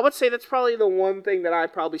I would say that's probably the one thing that I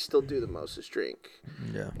probably still do the most is drink.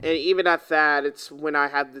 Yeah. And even at that, it's when I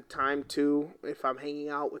have the time to, if I'm hanging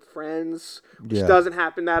out with friends, which doesn't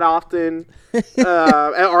happen that often,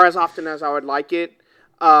 or as often as I would like it.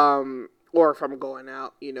 Or if I'm going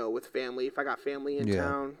out, you know, with family, if I got family in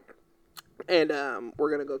town, and we're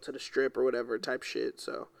gonna go to the strip or whatever type shit.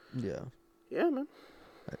 So yeah, man.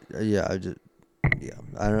 I'm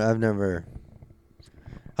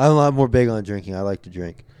a lot more big on drinking. I like to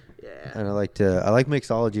drink. Yeah, and I like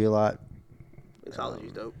mixology a lot.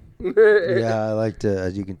 Mixology's dope. Yeah, I like to.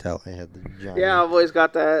 As you can tell, I had the giant. Yeah, I've always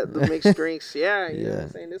got the mixed drinks. Yeah, you know what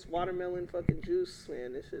I'm saying? This watermelon fucking juice,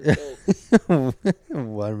 man. This is dope.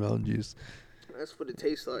 Watermelon juice. That's what it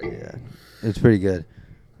tastes like. Yeah, it's pretty good.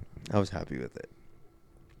 I was happy with it.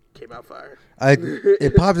 Came out fire.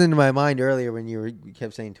 It popped into my mind earlier when you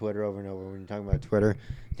kept saying Twitter over and over when you're talking about Twitter.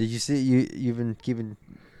 Did you see you've been keeping?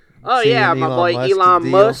 Oh yeah, my boy Elon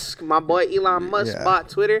Musk. My boy Elon Musk bought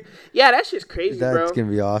Twitter. Yeah, that's just crazy, bro. That's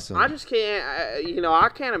gonna be awesome. I just can't. I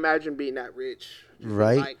can't imagine being that rich.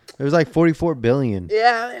 Right? Like, it was like 44 billion.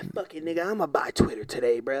 Yeah, that fucking nigga. I'm gonna buy Twitter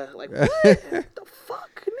today, bro. Like what? What the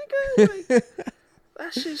fuck, nigga? Like,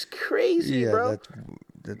 that's just crazy, bro.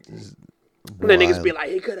 That is. And the niggas be like,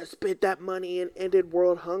 he could have spent that money and ended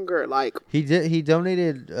world hunger. Like he did. He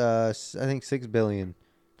donated, I think, $6 billion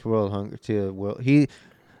to world hunger.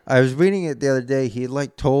 I was reading it the other day. He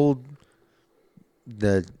like told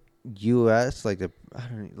the U.S.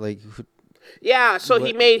 Yeah, so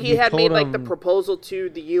he had made like the proposal to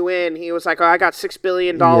the UN. He was like, "Oh, I got $6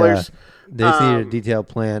 billion. Yeah, they just need a detailed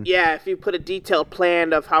plan." Yeah, if you put a detailed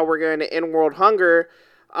plan of how we're going to end world hunger.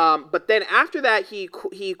 But then after that, he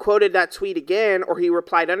quoted that tweet again, or he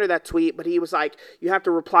replied under that tweet, but he was like, you have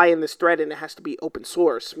to reply in this thread and it has to be open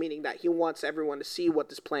source, meaning that he wants everyone to see what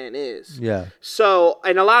this plan is. Yeah. So,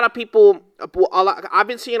 and a lot of people, I've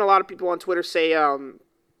been seeing a lot of people on Twitter say,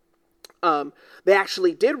 they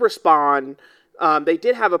actually did respond. They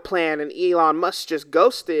did have a plan and Elon Musk just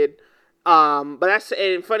ghosted. But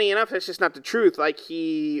and funny enough, that's just not the truth. Like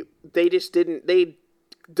they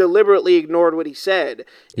deliberately ignored what he said.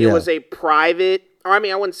 It was a private, or I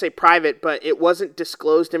mean, I wouldn't say private, but it wasn't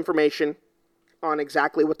disclosed information on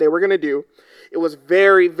exactly what they were going to do. It was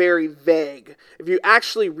very, very vague. If you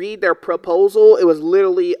actually read their proposal, it was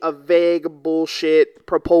literally a vague bullshit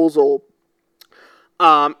proposal.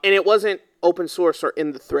 And it wasn't open source or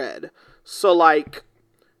in the thread. So like,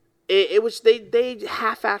 it was, they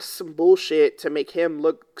half-assed some bullshit to make him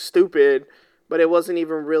look stupid, but it wasn't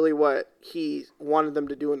even really what he wanted them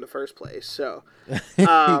to do in the first place. So,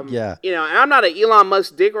 yeah. You know, and I'm not an Elon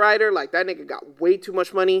Musk dick rider. Like, that nigga got way too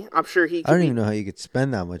much money. I'm sure he could I don't even know how you could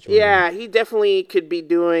spend that much money. Yeah, he definitely could be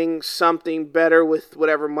doing something better with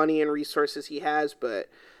whatever money and resources he has. But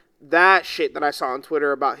that shit that I saw on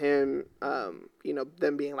Twitter about him, you know,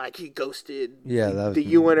 them being like, he ghosted the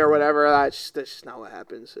UN or whatever, that's just not what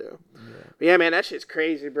happened. So, yeah, man, that shit's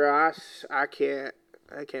crazy, bro. I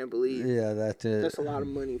can't believe. Yeah, that's a lot of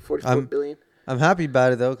money. 44 billion. I'm happy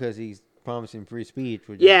about it though, because he's promising free speech.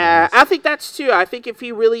 Yeah, nice. I think that's too. I think if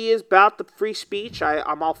he really is about the free speech,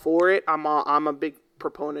 I'm all for it. I'm a big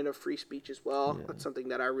proponent of free speech as well. Yeah. That's something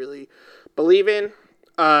that I really believe in.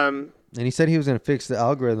 And he said he was going to fix the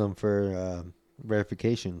algorithm for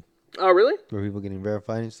verification. Oh, really? For people getting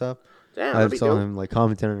verified and stuff. Damn, I saw him like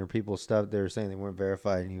commenting on people's stuff. They were saying they weren't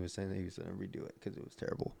verified, and he was saying that he was going to redo it because it was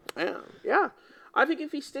terrible. Yeah. I think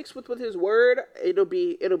if he sticks with his word, it'll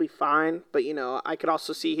be fine. But you know, I could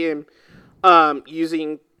also see him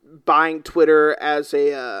buying Twitter as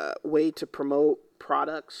a way to promote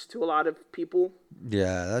products to a lot of people.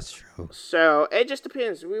 Yeah, that's true. So it just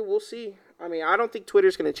depends. We'll see. I mean, I don't think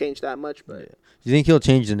Twitter's going to change that much, but Do you think he'll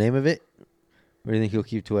change the name of it, or do you think he'll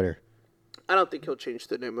keep Twitter? I don't think he'll change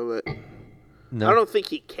the name of it. No, I don't think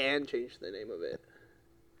he can change the name of it.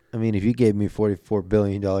 I mean, if you gave me $44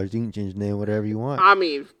 billion, you can change the name whatever you want. I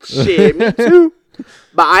mean, shit, me too.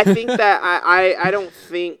 But I think that I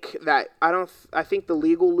think the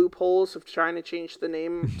legal loopholes of trying to change the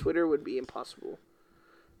name of Twitter would be impossible.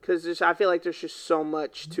 Because I feel like there's just so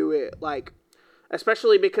much to it. Like,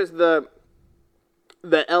 especially because the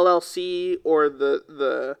LLC or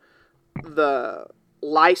the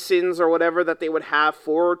license or whatever that they would have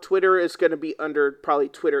for Twitter is going to be under probably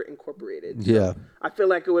Twitter Incorporated. So yeah. I feel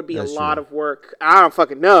like it would be a lot of work. I don't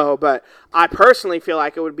fucking know, but I personally feel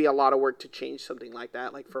like it would be a lot of work to change something like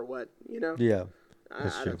that. Like for what, you know? Yeah.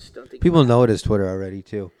 That's true. Just don't think people know it as Twitter already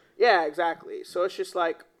too. Yeah, exactly. So it's just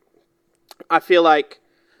like, I feel like,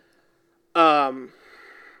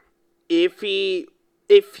 if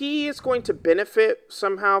he is going to benefit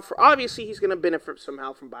somehow, obviously he's going to benefit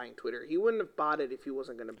somehow from buying Twitter. He wouldn't have bought it if he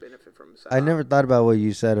wasn't going to benefit from himself. I never thought about what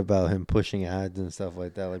you said about him pushing ads and stuff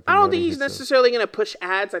like that. Like, I don't think he's necessarily going to push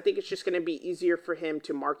ads. I think it's just going to be easier for him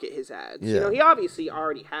to market his ads. Yeah. You know, he obviously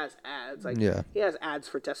already has ads. Like, he has ads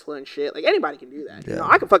for Tesla and shit. Like, anybody can do that. Yeah. You know,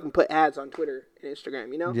 I can fucking put ads on Twitter and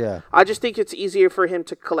Instagram, you know? Yeah. I just think it's easier for him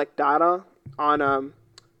to collect data on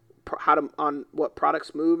on what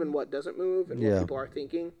products move and what doesn't move and what people are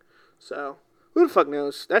thinking. So Who the fuck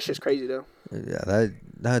knows? That shit's crazy though. Yeah,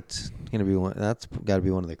 that's gonna be one. That's got to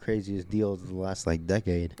be one of the craziest deals of the last like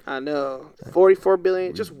decade. I know. 44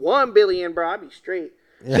 billion, just 1 billion, bro. I'd be straight.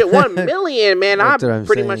 Shit, 1 million, man. I'd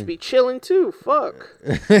pretty much be chilling too. Fuck.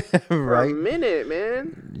 Right? For a minute,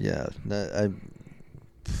 man. Yeah,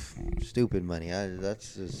 stupid money.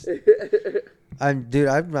 That's just. I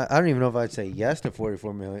don't even know if I'd say yes to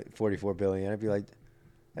 44 billion. I'd be like,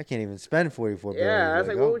 I can't even spend 44 billion. Yeah, I was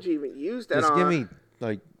like, what would you even use that just on? Give me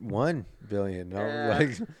like 1 billion. No?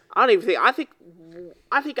 Like, I don't even think.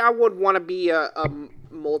 I think I would want to be a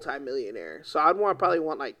multi-millionaire. So I'd probably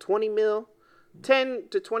want like 20 mil. 10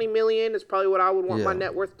 to 20 million is probably what I would want my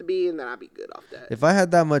net worth to be, and then I'd be good off that. If I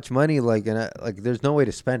had that much money, like there's no way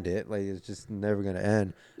to spend it. Like, it's just never gonna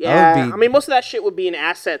end. Yeah, I mean, most of that shit would be in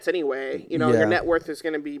assets anyway. You know, your net worth is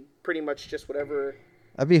gonna be pretty much just whatever.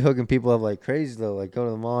 I'd be hooking people up like crazy though. Like, go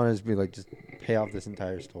to the mall and just be like, just pay off this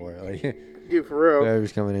entire store. Like, dude, for real.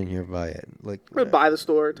 Whoever's coming in here, buy it. Like, buy the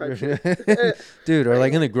store type shit. Dude, or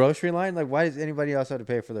like in the grocery line. Like, why does anybody else have to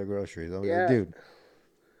pay for their groceries? I'm like, dude.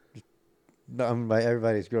 I'm by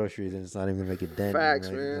everybody's groceries, and it's not even gonna make a dent. Facts,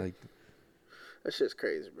 man. Like, that shit's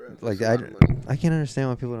crazy, bro. Like, I can't understand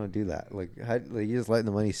why people don't do that. Like, you just letting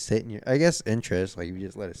the money sit in your. I guess interest. Like, you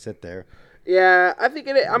just let it sit there. Yeah, I think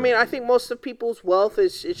it. I mean, I think most of people's wealth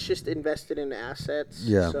it's just invested in assets.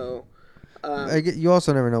 Yeah. So. You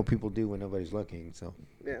also never know what people do when nobody's looking. So.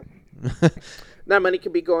 Yeah. That money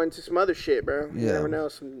could be going to some other shit, bro. You never know.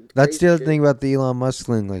 That's the other thing about the Elon Musk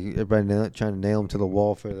thing. Like, everybody trying to nail him to the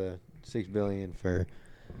wall for the $6 billion for,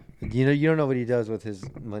 you don't know what he does with his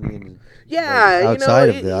money and outside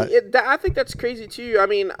of that. I think that's crazy too. I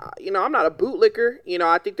mean, I'm not a bootlicker.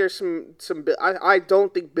 I think there's some. I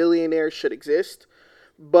don't think billionaires should exist,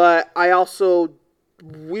 but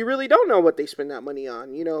we really don't know what they spend that money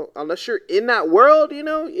on. Unless you're in that world,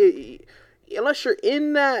 unless you're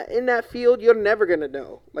in that field, you're never gonna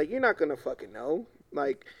know. Like, you're not gonna fucking know.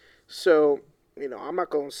 Like, so I'm not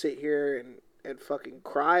gonna sit here and fucking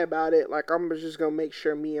cry about it. Like, I'm just gonna make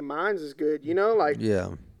sure me and mine's is good, like,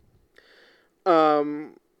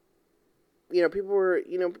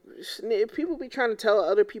 people be trying to tell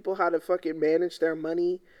other people how to fucking manage their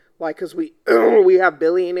money, like, because we we have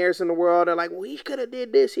billionaires in the world. They're like, well, he could have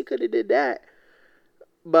did this, he could have did that,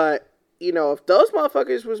 but if those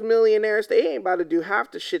motherfuckers was millionaires, they ain't about to do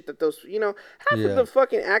half the shit that those, half of the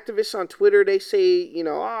fucking activists on Twitter, they say,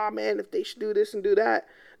 oh man, if they should do this and do that.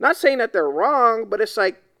 Not saying that they're wrong, but it's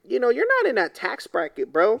like, you're not in that tax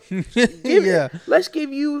bracket, bro. Let's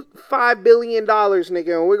give you $5 billion,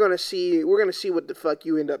 nigga, and we're gonna see what the fuck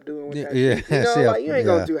you end up doing with that shit. Like, you ain't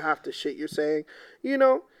gonna do half the shit you're saying.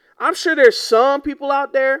 I'm sure there's some people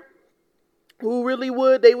out there who really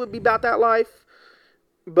they would be about that life.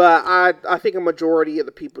 But I think a majority of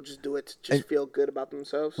the people just do it to just feel good about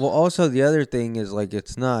themselves. Well, also the other thing is, like,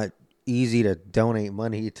 it's not easy to donate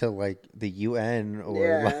money to, like, the UN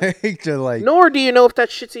or like to, like. Nor do you know if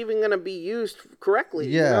that shit's even gonna be used correctly.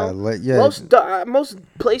 Yeah, most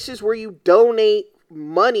places where you donate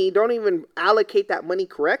money don't even allocate that money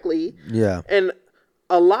correctly. Yeah, and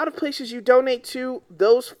a lot of places you donate to,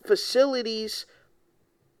 those facilities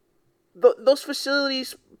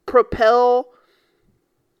propel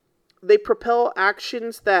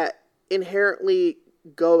actions that inherently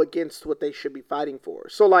go against what they should be fighting for.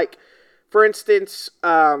 So, like, for instance,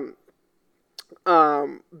 the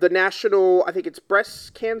national, I think it's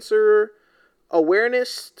breast cancer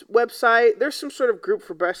awareness website. There's some sort of group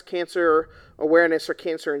for breast cancer awareness or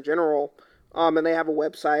cancer in general. And they have a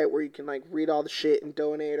website where you can, like, read all the shit and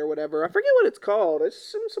donate or whatever. I forget what it's called.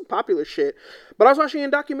 It's some popular shit. But I was watching a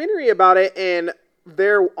documentary about it, and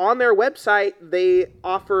on their website, they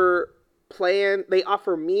offer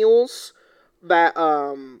meals that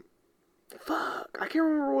I can't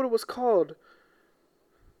remember what it was called.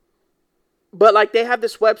 But, like, they have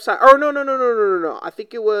this website. Oh, no. I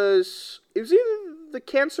think it was either the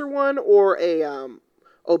cancer one or a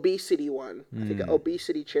obesity one. I think an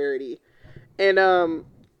obesity charity. And no.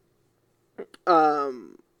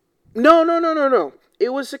 It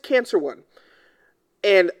was a cancer one.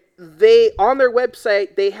 And on their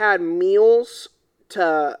website, they had meals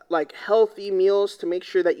to, like, healthy meals to make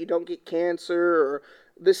sure that you don't get cancer or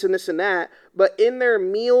this and this and that. But in their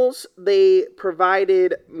meals, they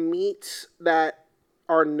provided meats that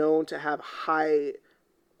are known to have high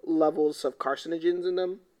levels of carcinogens in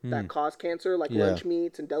them that cause cancer, like lunch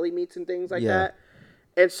meats and deli meats and things like that.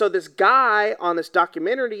 And so this guy on this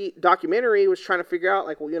documentary was trying to figure out,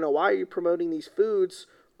 like, well, why are you promoting these foods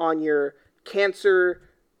on your cancer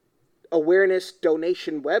awareness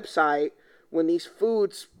donation website when these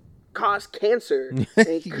foods caused cancer, and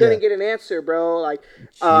he couldn't get an answer, bro. Like,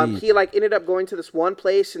 he like ended up going to this one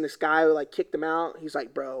place, and this guy like kicked him out. He's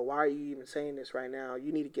like, bro, why are you even saying this right now?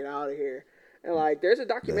 You need to get out of here. And like, there's a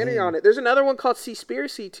documentary on it. There's another one called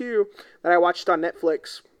Seaspiracy too that I watched on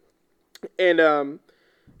Netflix, and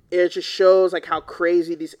it just shows like how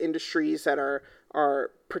crazy these industries that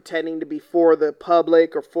are pretending to be for the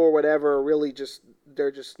public or for whatever are really just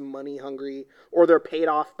they're just money hungry, or they're paid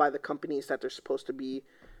off by the companies that they're supposed to be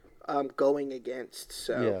going against.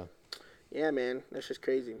 So yeah, man, that's just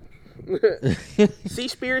crazy.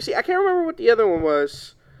 Seaspiracy. I can't remember what the other one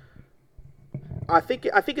was. I think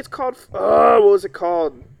it's called. What was it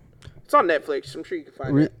called? It's on Netflix. I'm sure you can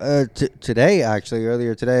find it. Today, actually,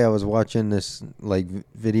 earlier today, I was watching this like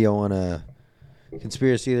video on a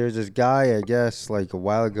conspiracy. There's this guy, I guess, like a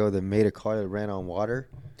while ago that made a car that ran on water.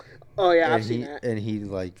 Oh yeah, I've seen that. And he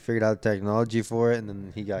like figured out the technology for it, and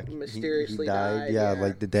then he got mysteriously he died. Yeah,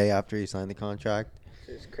 like the day after he signed the contract.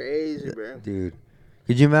 It's crazy, bro. Dude,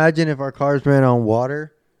 could you imagine if our cars ran on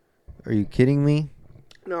water? Are you kidding me?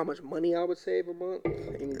 You know how much money I would save a month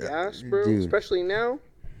in gas, bro? Dude. Especially now.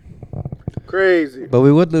 Crazy. But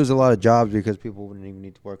we would lose a lot of jobs because people wouldn't even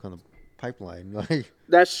need to work on the pipeline. Like,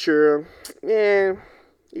 that's true. Yeah,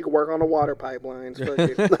 you can work on the water pipelines.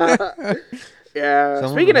 Yeah.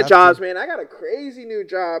 Speaking of jobs, man, I got a crazy new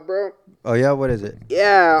job, bro. Oh yeah, what is it?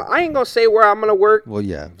 Yeah, I ain't gonna say where I'm gonna work. Well,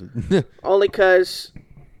 yeah. Only cause.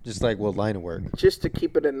 Just like what line of work? Just to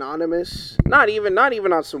keep it anonymous. Not even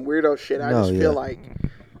on some weirdo shit. I just feel like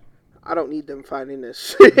I don't need them finding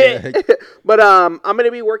this. But I'm gonna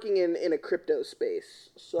be working in a crypto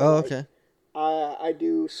space. So okay. I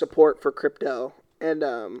do support for crypto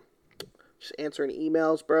and just answering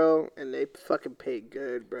emails, bro, and they fucking pay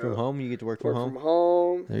good, bro. From home, you get to work from home. From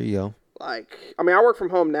home. There you go. Like, I mean, I work from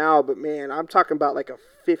home now, but man, I'm talking about like a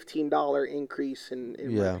 $15 increase in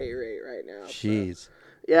my pay rate right now. Jeez. So.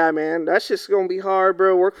 Yeah, man, that's just going to be hard,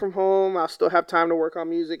 bro. Work from home. I'll still have time to work on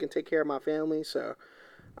music and take care of my family, so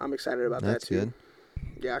I'm excited about that, too. That's good.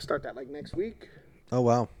 Yeah, I start that, like, next week. Oh,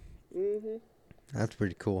 wow. Mm-hmm. That's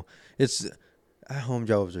pretty cool. Home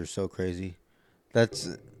jobs are so crazy. That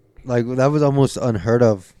was almost unheard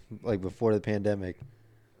of, like, before the pandemic.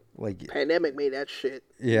 Like, pandemic made that shit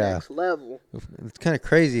next level. It's kind of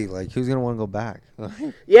crazy. Like, who's gonna want to go back?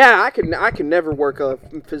 Yeah, I can never work a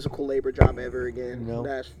physical labor job ever again. No.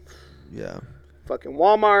 That's fucking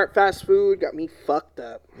Walmart fast food got me fucked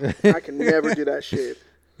up. I can never do that shit.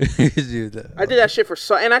 Dude, I did that shit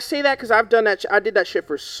and I say that because I've done that. I did that shit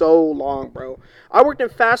for so long, bro. I worked in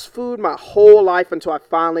fast food my whole life until I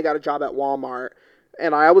finally got a job at Walmart,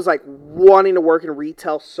 and I was like wanting to work in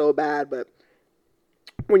retail so bad, but.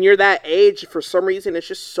 When you're that age, for some reason, it's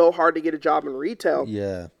just so hard to get a job in retail.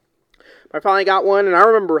 Yeah. I finally got one, and I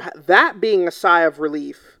remember that being a sigh of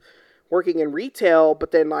relief, working in retail,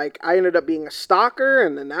 but then, like, I ended up being a stalker,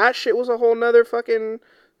 and then that shit was a whole nother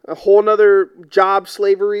job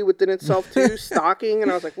slavery within itself, too, stalking, and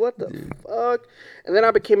I was like, what the fuck? And then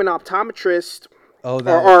I became an optometrist. Oh,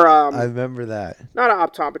 I remember that. Not an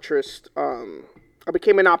optometrist, I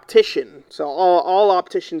became an optician. So all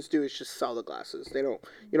opticians do is just sell the glasses. You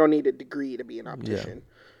don't need a degree to be an optician.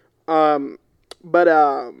 Yeah. When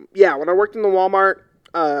I worked in the Walmart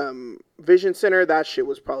Vision Center, that shit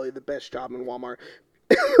was probably the best job in Walmart.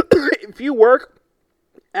 If you work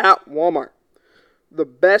at Walmart, the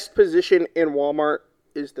best position in Walmart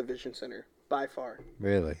is the Vision Center by far.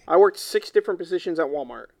 Really? I worked 6 different positions at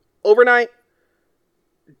Walmart. Overnight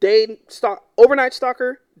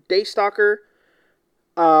stalker, day stalker,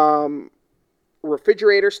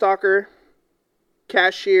 refrigerator stalker,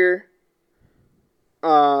 cashier,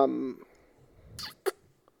 and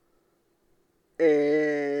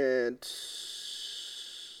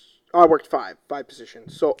I worked 5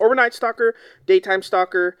 positions. So overnight stalker, daytime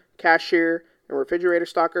stalker, cashier, and refrigerator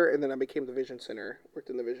stalker, and then I became the Vision Center. Worked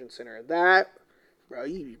in the Vision Center. That, bro,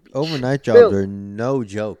 you overnight jobs are no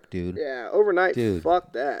joke, dude. Yeah, overnight, dude.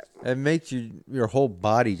 Fuck that. It makes your whole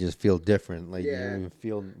body just feel different. Like you don't even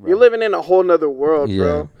feel right. You're living in a whole nother world,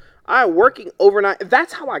 bro. Working overnight.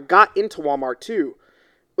 That's how I got into Walmart too,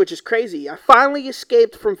 which is crazy. I finally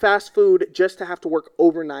escaped from fast food just to have to work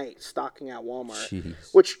overnight stocking at Walmart.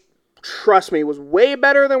 Jeez. Which, trust me, was way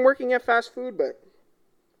better than working at fast food, but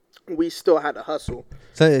we still had to hustle.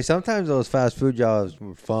 So sometimes those fast food jobs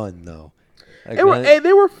were fun though. Like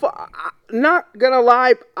they were not gonna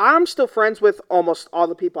lie, I'm still friends with almost all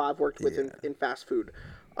the people I've worked with in fast food.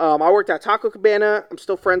 I worked at Taco Cabana. I'm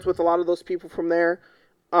still friends with a lot of those people from there.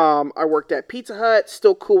 I worked at Pizza Hut.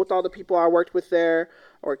 Still cool with all the people I worked with there.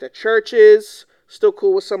 I worked at churches. Still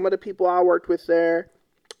cool with some of the people I worked with there.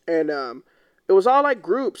 And it it was all like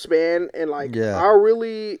groups, man, and like Yeah.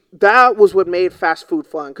 that was what made fast food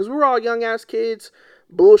fun because we were all young ass kids,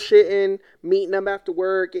 bullshitting, meeting them after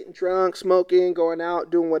work, getting drunk, smoking, going out,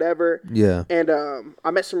 doing whatever. Yeah. And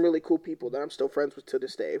I met some really cool people that I'm still friends with to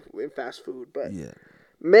this day in fast food. But Yeah.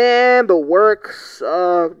 man, the work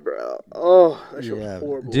sucked, bro. Oh, that shit was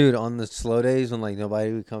horrible, dude. On the slow days when like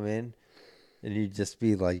nobody would come in, and you'd just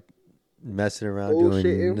be like messing around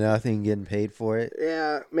doing nothing, getting paid for it.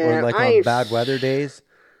 Yeah, man. Or like on bad weather days.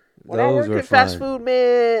 When I worked in fast food,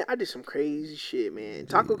 man, I did some crazy shit, man.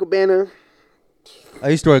 Taco Cabana. I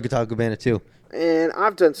used to work at Taco Cabana too. And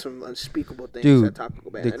I've done some unspeakable things at Taco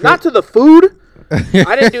Cabana. Not to the food.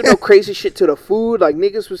 I didn't do no crazy shit to the food. Like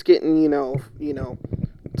niggas was getting, you know,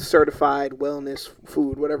 certified wellness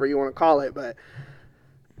food, whatever you want to call it. But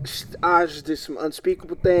I just did some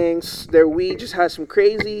unspeakable things. We just had some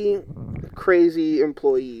crazy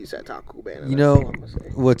employees at Taco Cabana. You know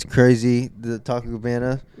what's crazy? The Taco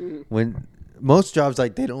Cabana, when most jobs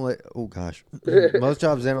like they don't let. Oh gosh, most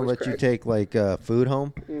jobs they don't let you take like food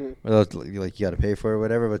home, or like you got to pay for it or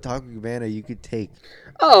whatever. But Taco Cabana, you could take.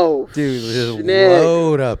 Oh, dude, just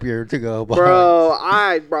load up your to go box. Bro,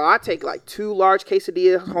 I take like 2 large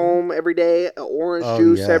quesadillas home every day, an orange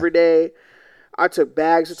juice every day. I took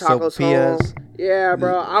bags of tacos home. Yeah,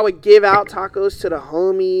 bro. I would give out tacos to the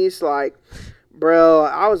homies. Like, bro,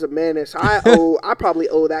 I was a menace. I probably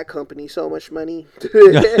owe that company so much money.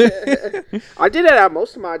 I did it at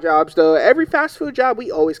most of my jobs, though. Every fast food job, we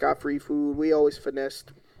always got free food. We always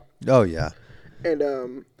finessed. Oh, yeah.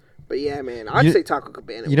 And, but yeah, man, I'd say Taco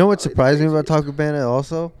Cabana. You know what surprised me about Taco Cabana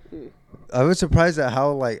also? I was surprised at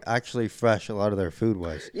how like actually fresh a lot of their food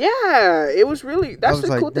was. Yeah, it was really. That's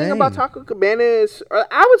the cool thing about Taco Cabana is, or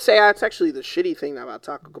I would say that's actually the shitty thing about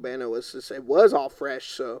Taco Cabana was it was all fresh.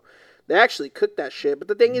 So they actually cooked that shit. But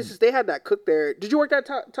the thing is they had that cooked there. Did you work at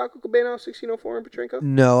Taco Cabana 1604 in Petrenko?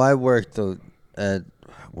 No, I worked at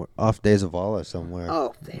off days of Allah somewhere.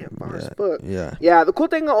 Oh, damn, far as fuck. Yeah. Yeah, the cool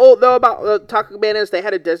thing though about Taco Cabana is they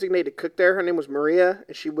had a designated cook there. Her name was Maria,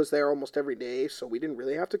 and she was there almost every day, so we didn't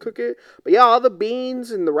really have to cook it. But yeah, all the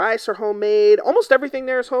beans and the rice are homemade. Almost everything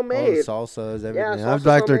there is homemade. All the salsas, everything. Yeah, I was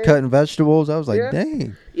back there cutting vegetables. I was like,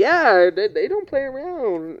 dang. Yeah, they don't play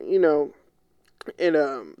around, you know.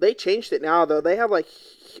 And they changed it now, though. They have like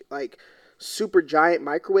super giant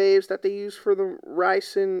microwaves that they use for the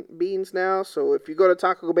rice and beans now. So if you go to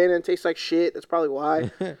Taco Cabana and it tastes like shit, that's probably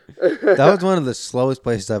why. That was one of the slowest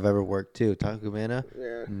places I've ever worked too. Taco Cabana.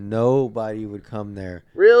 Yeah. Nobody would come there.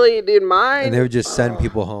 Really, dude? Mine. And they would just send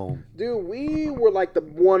people home. Dude, we were like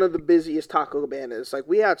one of the busiest Taco Cabanas. Like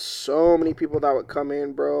we had so many people that would come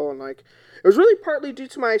in, bro, and like it was really partly due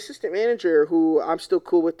to my assistant manager, who I'm still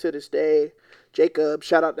cool with to this day, Jacob.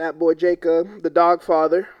 Shout out that boy Jacob, the dog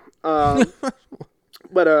father.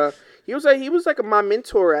 But he was like my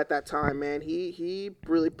mentor at that time, man. He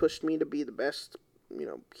really pushed me to be the best, you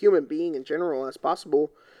know, human being in general as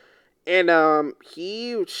possible. And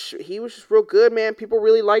he was just real good, man. People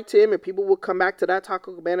really liked him, and people would come back to that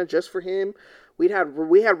Taco Cabana just for him. We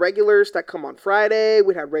had regulars that come on Friday.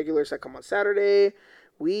 We'd have regulars that come on Saturday.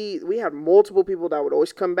 We had multiple people that would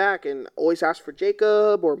always come back and always ask for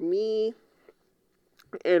Jacob or me.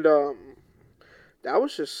 And that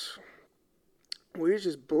was just, we were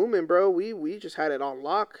just booming, bro. We just had it on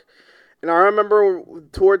lock. And I remember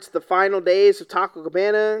towards the final days of Taco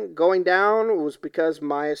Cabana going down, it was because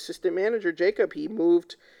my assistant manager, Jacob, he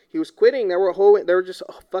was quitting. They were just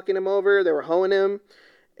fucking him over. They were hoeing him.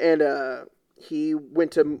 And he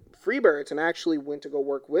went to Freebirds and actually went to go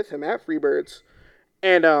work with him at Freebirds.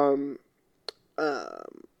 And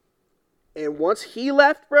once he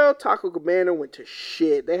left, bro, Taco Cabana went to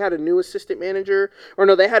shit. They had a new assistant manager. Or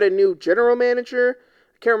no, they had a new general manager.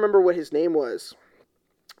 I can't remember what his name was.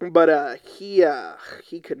 But he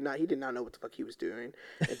did not know what the fuck he was doing.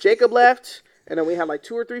 And Jacob left, and then we had like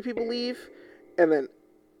 2 or 3 people leave, and then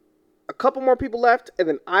a couple more people left, and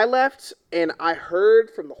then I left, and I heard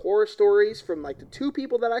from the horror stories from like the 2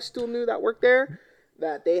 people that I still knew that worked there,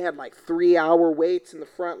 that they had like 3-hour waits in the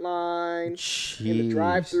front line, in the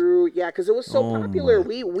drive-thru. Yeah, because it was so popular.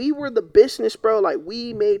 We were the business, bro. Like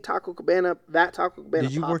we made Taco Cabana.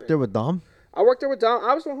 Did you work there with Dom? I worked there with Dom.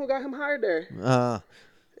 I was the one who got him hired there.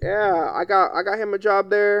 Yeah, I got him a job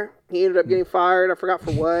there. He ended up getting fired. I forgot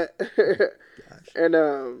for what. And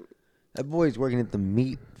that boy's working at the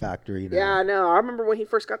meat factory now. Yeah, I know. I remember when he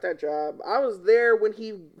first got that job. I was there when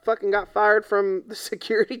he fucking got fired from the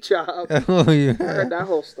security job. Oh yeah, I heard that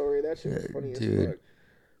whole story. That shit was funny as fuck.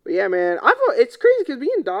 But yeah, man, it's crazy because me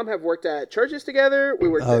and Dom have worked at churches together. And we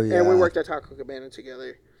worked at Taco Cabana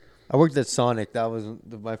together. I worked at Sonic. That was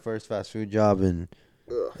my first fast food job, and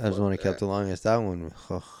That was the one I kept the longest. That one.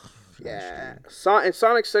 Oh, yeah. And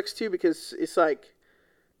Sonic sucks too because it's like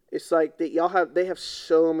they have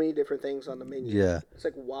so many different things on the menu. Yeah. It's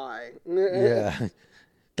like why? Yeah.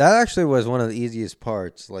 That actually was one of the easiest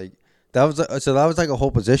parts. Like that was like a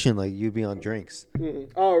whole position. Like you'd be on drinks.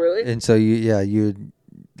 Mm-hmm. Oh really? And so you'd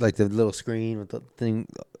like the little screen with the thing,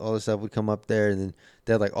 all the stuff would come up there, and then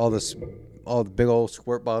they had like all the big old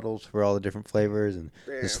squirt bottles for all the different flavors, and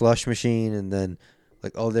the slush machine, and then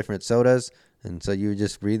like all the different sodas. And so you would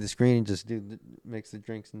just read the screen and just mix the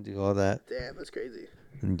drinks and do all that. Damn, that's crazy.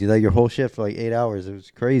 And do that your whole shift for like 8 hours. It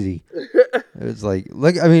was crazy. It was like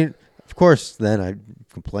I mean, of course, then I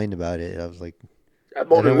complained about it. I was like,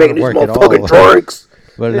 I'm only making these motherfucking drinks.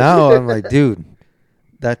 But now I'm like, dude,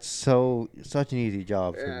 that's such an easy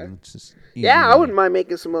job for them. It's just easy I wouldn't mind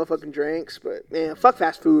making some motherfucking drinks, but man, fuck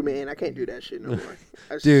fast food, man. I can't do that shit no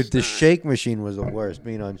more. Dude, the shake machine was the worst.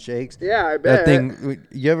 Being on shakes. Yeah, I bet. That thing.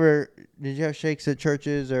 Did you have shakes at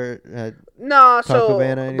churches or at No, Taco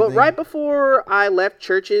Bell, but right before I left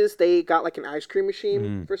churches, they got like an ice cream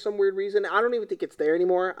machine for some weird reason. I don't even think it's there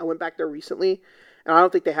anymore. I went back there recently, and I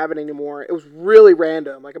don't think they have it anymore. It was really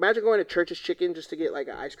random. Like, imagine going to Church's Chicken just to get like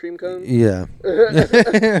an ice cream cone. Yeah.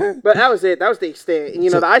 But that was it. That was the extent. And,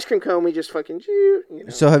 the ice cream cone, we just fucking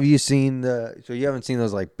So have you seen so you haven't seen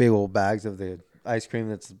those like big old bags of the ice cream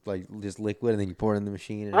that's like just liquid and then you pour it in the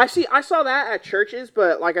machine? I saw that at churches,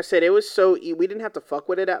 but like I said, it was we didn't have to fuck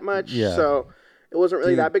with it that much. Yeah. So it wasn't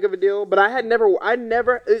really that big of a deal. But I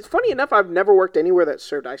never, it's funny enough, I've never worked anywhere that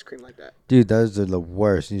served ice cream like that. Dude, those are the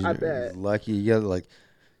worst. I bet. Lucky. You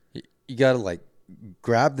gotta like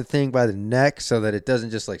grab the thing by the neck so that it doesn't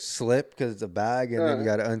just like slip because it's a bag, and then you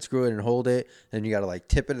gotta unscrew it and hold it, and you gotta like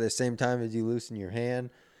tip it at the same time as you loosen your hand,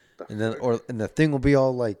 and the thing will be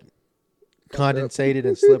all like condensated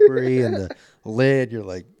and slippery, and the lid, you're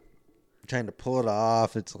like trying to pull it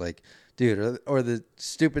off. It's like, dude, or the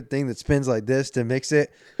stupid thing that spins like this to mix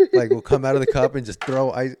it, like will come out of the cup and just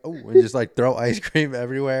throw throw ice cream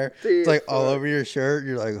everywhere. Dude, it's like all over your shirt.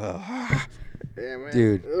 You're like, oh. Yeah, man.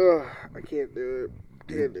 Dude. Ugh, I can't do it.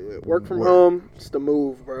 Can't do it. Work from home, it's the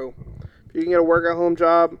move, bro. If you can get a work at home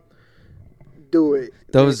job, do it.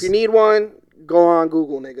 If you need one, go on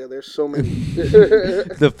Google, nigga. There's so many.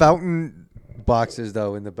 The fountain boxes,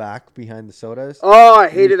 though, in the back behind the sodas. Oh, I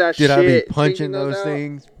hated that shit. Did I be punching those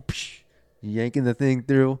things? Yanking the thing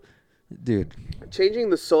through? Dude. Changing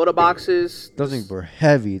the soda boxes. Those things were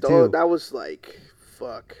heavy, too. That was like,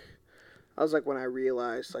 fuck. I was like, when I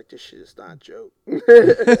realized, like, this shit is not a joke. Like,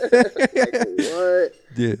 what?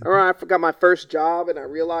 Yeah. I forgot my first job, and I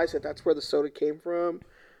realized that's where the soda came from.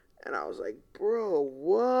 And I was like, bro,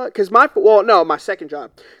 what? Because my second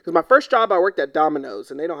job. Because my first job, I worked at Domino's,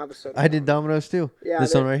 and they don't have a soda. I did Domino's, too. Yeah,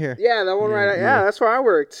 this one right here. Yeah, that one right here. Yeah, that's where I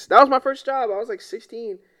worked. That was my first job. I was like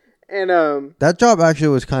 16. And that job actually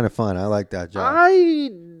was kind of fun. I liked that job. I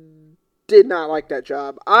did not like that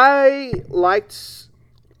job. I liked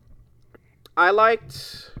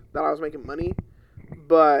that I was making money,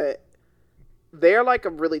 but they're like a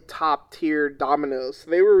really top tier Domino's. So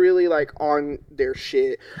they were really like on their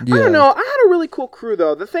shit. Yeah. I don't know. I had a really cool crew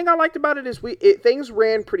though. The thing I liked about it is things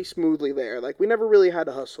ran pretty smoothly there. Like we never really had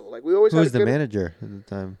to hustle. Like we always. Who was the manager at the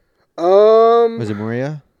time? Was it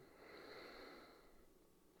Maria?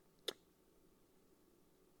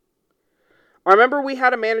 I remember we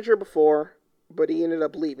had a manager before, but he ended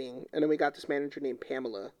up leaving, and then we got this manager named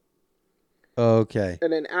Pamela. Okay.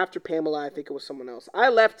 And then after Pamela, I think it was someone else. I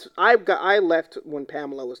left when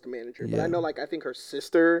Pamela was the manager, but I know I think her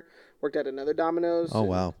sister worked at another Domino's. Oh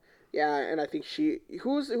wow. Yeah, and I think who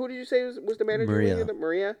did you say was the manager?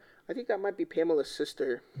 Maria. I think that might be Pamela's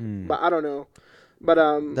sister, but I don't know. But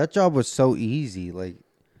that job was so easy. Like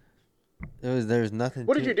there's nothing.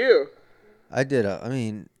 What did you do? I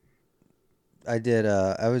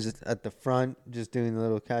was at the front just doing the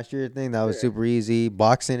little cashier thing. That was super easy.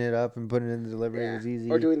 Boxing it up and putting it in the delivery was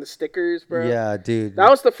easy. Or doing the stickers, bro. Yeah, dude.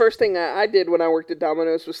 That was the first thing I did when I worked at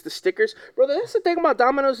Domino's was the stickers. Bro, that's the thing about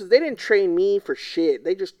Domino's is they didn't train me for shit.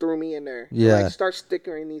 They just threw me in there. Yeah. Start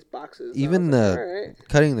stickering these boxes. Even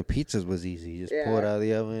cutting the pizzas was easy. Just pull it out of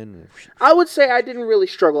the oven. I would say I didn't really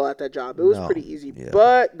struggle at that job. It was pretty easy. Yeah.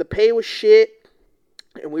 But the pay was shit,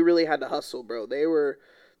 and we really had to hustle, bro. They were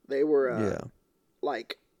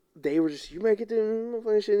like, they were just, you might get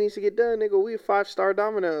the shit needs to get done, nigga. We 5-star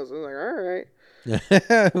Domino's. I was like, all right.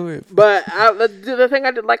 But the thing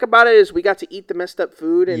I did like about it is we got to eat the messed up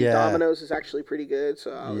food, and Domino's is actually pretty good,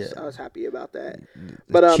 so I was happy about that.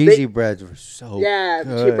 But cheesy breads were so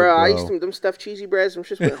good, bro. I used them stuffed cheesy breads, and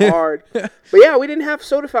just went hard. But yeah, we didn't have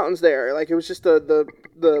soda fountains there. Like, it was just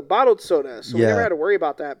the bottled soda, so we never had to worry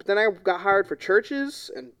about that. But then I got hired for churches,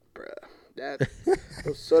 and bruh,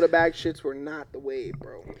 those soda bag shits were not the way,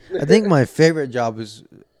 bro. I think my favorite job is.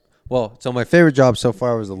 Well, so my favorite job so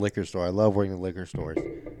far was the liquor store. I love working in liquor stores.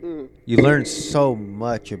 You learn so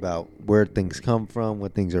much about where things come from,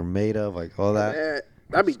 what things are made of, like all that.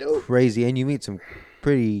 That'd be dope. Crazy, and you meet some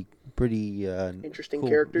pretty interesting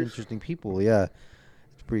characters, interesting people. Yeah,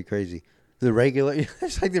 it's pretty crazy. The regular,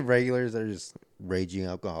 it's like the regulars that are just raging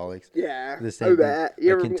alcoholics. Yeah, the same that.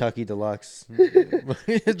 Kentucky Deluxe,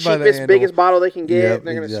 cheapest, biggest bottle they can get. Yep,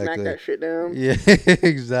 they're gonna smack that shit down. Yeah,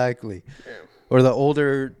 exactly. Yeah. Or the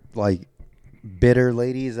older, like, bitter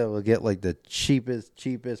ladies that will get, like, the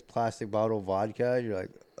cheapest plastic bottle of vodka. You're like,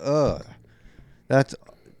 ugh. That's,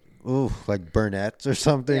 like Burnett's or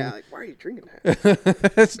something. Yeah, like, why are you drinking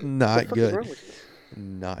that? That's not good.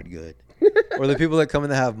 Not good. Or the people that come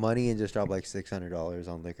in to have money and just drop, like, $600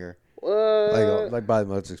 on liquor. What? Like buy the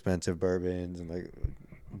most expensive bourbons and, like,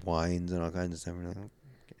 wines and all kinds of stuff.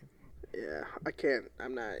 Yeah, I can't.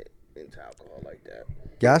 I'm not into alcohol like that.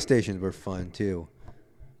 Gas stations were fun too.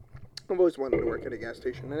 I've always wanted to work at a gas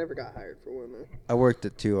station. I never got hired for one though. I worked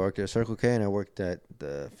at two. I worked at Circle K and I worked at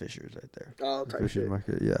the Fishers right there. Oh, type Fishers shit.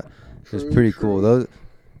 Market. Yeah, it was pretty cool.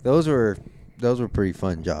 Those were pretty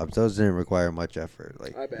fun jobs. Those didn't require much effort.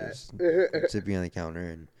 Like, I bet. Sit behind the counter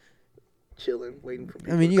and chilling, waiting for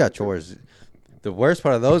people. I mean, you got chores. The worst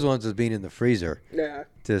part of those ones was being in the freezer. Yeah.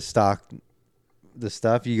 To stock the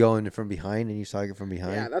stuff, you go in from behind and you stock it from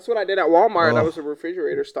behind. Yeah, that's what I did at Walmart. I was a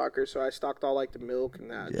refrigerator stocker, so I stocked all like the milk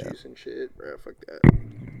and juice and shit. Bro, fuck that.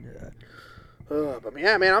 Yeah. But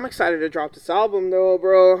yeah, man, I'm excited to drop this album though,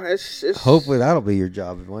 bro. It's hopefully that'll be your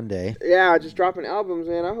job one day. Yeah, just dropping albums,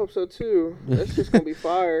 man. I hope so too. That's just gonna be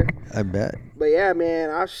fire. I bet. But yeah, man,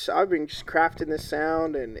 I've been just crafting this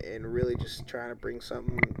sound and really just trying to bring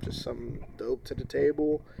something dope to the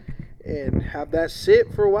table. And have that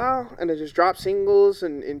sit for a while, and then just drop singles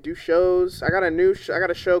and do shows. I got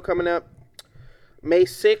a show coming up May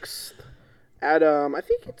 6th at I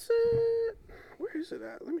think it's where is it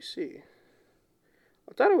at? Let me see.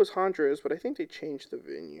 I thought it was Hondra's, but I think they changed the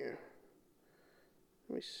venue.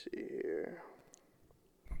 Let me see here.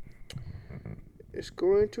 It's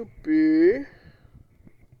going to be.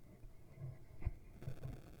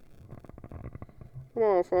 Come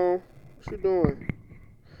on, phone. What you doing?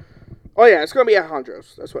 Oh, yeah, it's going to be at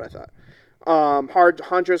Hondra's. That's what I thought.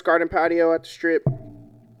 Hondra's Garden Patio at the Strip.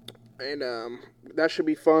 And that should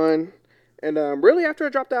be fun. And really, after I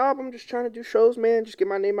drop the album, just trying to do shows, man. Just get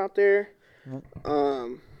my name out there.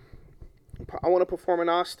 I want to perform in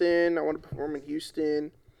Austin. I want to perform in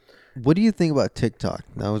Houston. What do you think about TikTok?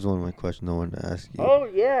 That was one of my questions I wanted to ask you. Oh,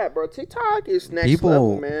 yeah, bro. TikTok is next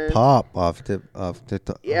level, man. People pop off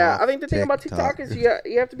TikTok. Yeah, I think the thing about TikTok is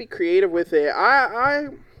you have to be creative with it.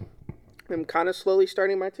 I'm kind of slowly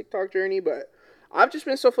starting my TikTok journey, but I've just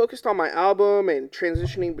been so focused on my album and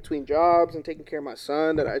transitioning between jobs and taking care of my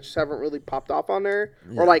son that I just haven't really popped off on there.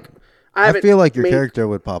 Yeah. Or like, I feel like your character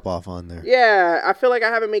would pop off on there. Yeah, I feel like I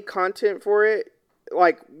haven't made content for it,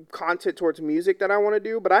 like content towards music that I want to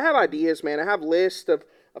do. But I have ideas, man. I have lists of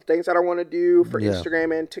things that I want to do for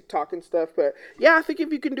Instagram and TikTok and stuff. But yeah, I think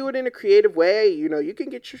if you can do it in a creative way, you can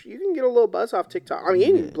get a little buzz off TikTok. I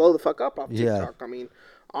mean, you can blow the fuck up off TikTok. I mean.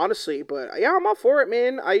 Honestly, but yeah, I'm all for it,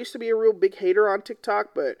 man. I used to be a real big hater on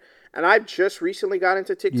TikTok, and I just recently got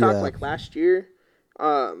into TikTok like last year.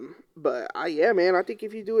 But yeah, man, I think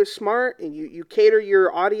if you do it smart and you cater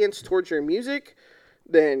your audience towards your music,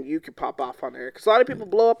 then you could pop off on there. Because a lot of people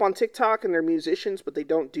blow up on TikTok and they're musicians, but they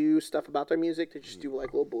don't do stuff about their music. They just do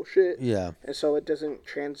like little bullshit. Yeah. And so it doesn't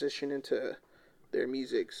transition into their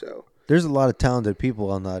music, so. There's a lot of talented people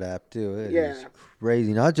on that app, too. It's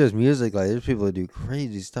crazy. Not just music. Like, there's people that do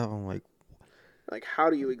crazy stuff. I'm like, how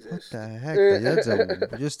do you exist? What the heck?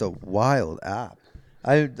 That's just a wild app.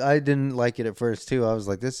 I didn't like it at first, too. I was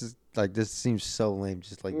like, this seems so lame.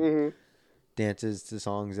 Just, like, dances to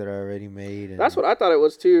songs that are already made. And that's what I thought it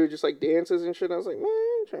was, too. Just, like, dances and shit. I was like, man,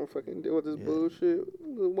 I'm trying to fucking deal with this bullshit.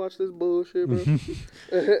 Watch this bullshit, bro.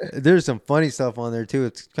 There's some funny stuff on there, too.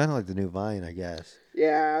 It's kind of like the new Vine, I guess.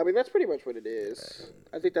 Yeah, I mean, that's pretty much what it is.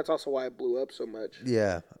 I think that's also why it blew up so much.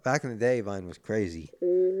 Yeah. Back in the day, Vine was crazy.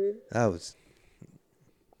 Mm-hmm. That was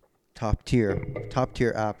top tier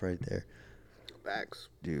app right there. Facts.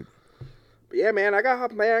 Dude. But yeah, man, I got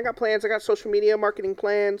plans. I got social media marketing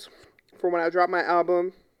plans for when I drop my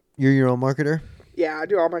album. You're your own marketer? Yeah, I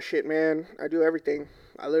do all my shit, man. I do everything.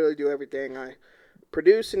 I literally do everything. I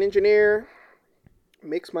produce and engineer,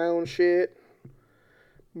 mix my own shit,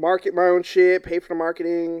 market my own shit, pay for the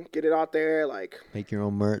marketing, get it out there. Like, Make your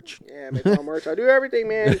own merch. yeah, make my own merch. I do everything,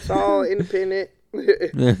 man. It's all independent.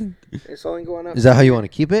 It's only going up. Is that how you want to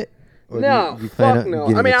keep it? Or No, you plan fuck on no.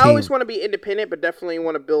 getting I mean, a I team? always want to be independent, but definitely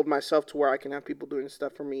want to build myself to where I can have people doing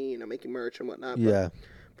stuff for me, making merch and whatnot. Yeah. But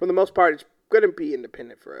for the most part, it's going to be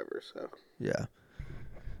independent forever. So. Yeah.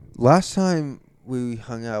 Last time we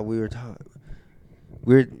hung out, we were talking.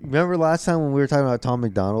 Remember last time when we were talking about Tom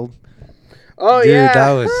McDonald? Oh, Dude, yeah.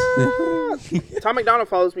 that was... Tom McDonald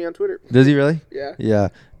follows me on Twitter. Does he really? Yeah. Yeah.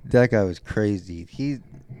 That guy was crazy.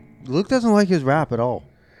 Luke doesn't like his rap at all.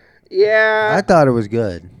 Yeah. I thought it was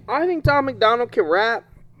good. I think Tom McDonald can rap.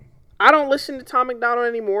 I don't listen to Tom McDonald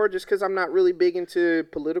anymore just because I'm not really big into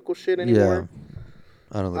political shit anymore.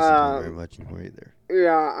 Yeah. I don't listen to him very much anymore either.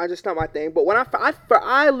 Yeah, I just not my thing. But when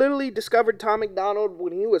I literally discovered Tom McDonald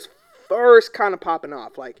when he was first kind of popping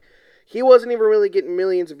off. Like, he wasn't even really getting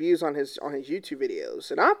millions of views on his YouTube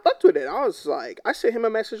videos. And I fucked with it. I was like, I sent him a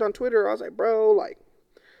message on Twitter. I was like, bro, like,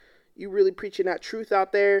 you really preaching that truth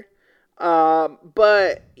out there.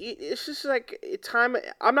 But it's just like time.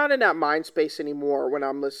 I'm not in that mind space anymore when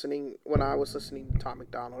I was listening to Tom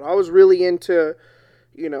McDonald. I was really into,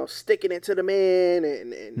 sticking it to the man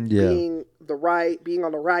and being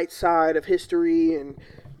on the right side of history and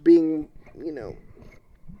being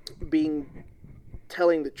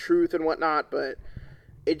telling the truth and whatnot. But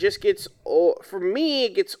it just gets old. For me,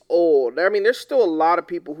 it gets old. I mean, there's still a lot of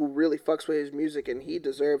people who really fucks with his music, and he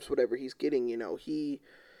deserves whatever he's getting.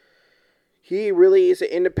 He really is an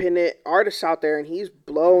independent artist out there, and he's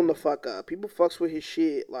blown the fuck up. People fucks with his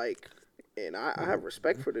shit, like, and I have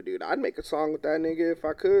respect for the dude. I'd make a song with that nigga if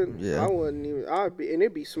I could. Yeah. I wouldn't even. And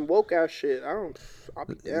it'd be some woke ass shit. I'll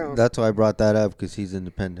be down. That's why I brought that up, because he's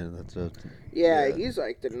independent. Yeah, he's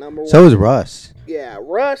like the number one. So is Russ. Yeah,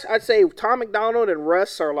 Russ. I'd say Tom McDonald and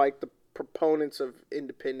Russ are like the proponents of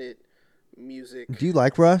independent music. Do you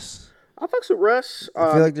like Russ? I fucks with Russ.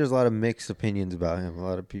 I feel like there's a lot of mixed opinions about him. A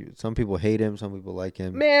lot of people, some people hate him, some people like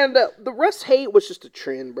him. Man, the Russ hate was just a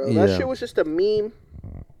trend, bro. Yeah. That shit was just a meme.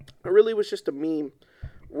 It really was just a meme.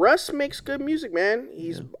 Russ makes good music, man.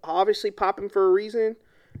 He's obviously popping for a reason,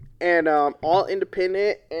 and all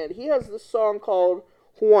independent. And he has this song called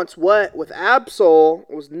 "Who Wants What" with Absol.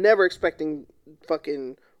 I was never expecting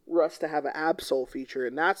fucking Russ to have an Absol feature,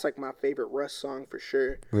 and that's like my favorite Russ song for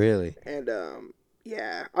sure. Really? And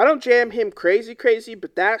yeah, I don't jam him crazy,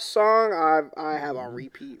 but that song I have on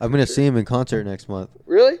repeat. I'm gonna see him in concert next month.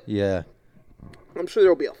 Really? Yeah. I'm sure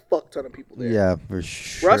there'll be a fuck ton of people there. Yeah, for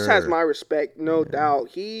sure. Russ has my respect, no doubt.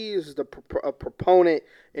 He's a proponent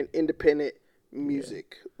in independent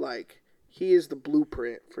music. Yeah. Like, he is the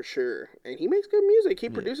blueprint for sure. And he makes good music. He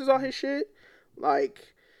produces all his shit. Like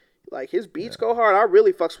his beats go hard. I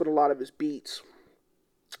really fucks with a lot of his beats.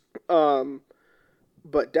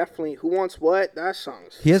 But definitely, Who Wants What? That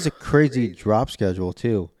song's He has a crazy drop schedule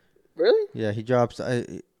too. Really? Yeah, he drops.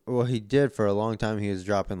 Well, he did for a long time. He was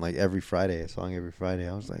dropping like every Friday, a song every Friday.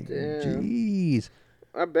 I was like, jeez.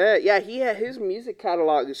 I bet. Yeah, his music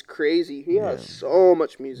catalog is crazy. He has so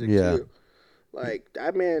much music too. Like,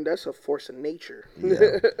 that man, that's a force of nature.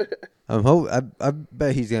 Yeah. I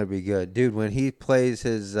bet he's gonna be good, dude. When he plays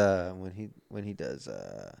his when he does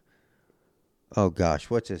oh gosh,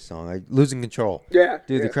 what's his song? Losing Control. Yeah,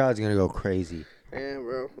 dude, the crowd's gonna go crazy. Man,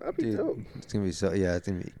 bro, that'd be dope. It's gonna be it's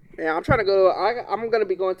gonna be. Yeah, I'm trying to go. I'm gonna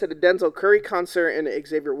be going to the Denzel Curry concert and the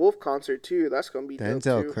Xavier Wolf concert too. That's gonna be dope too.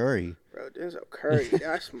 Denzel Curry. Bro, Denzel Curry.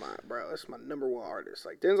 That's my number one artist.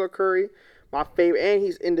 Like, Denzel Curry, my favorite, and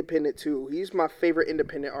he's independent too. He's my favorite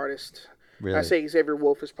independent artist. Really? I say Xavier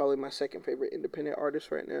Wolf is probably my second favorite independent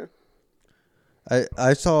artist right now.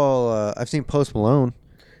 I've seen Post Malone.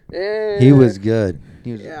 He was good.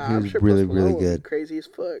 He was sure really, really good. Crazy as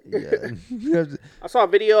fuck. Yeah. I saw a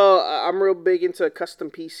video. I'm real big into custom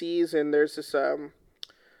PCs, and there's this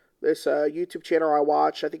YouTube channel I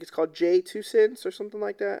watch. I think it's called J2Cents or something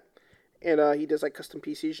like that. And he does like custom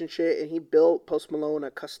PCs and shit. And he built Post Malone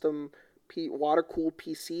a custom water cooled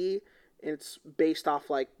PC, and it's based off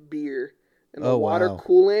like beer. And the water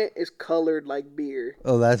coolant is colored like beer.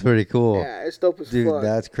 Oh, that's pretty cool. Yeah, it's dope as fuck. Dude,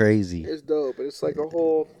 that's crazy. It's dope. It's like a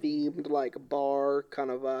whole themed like bar kind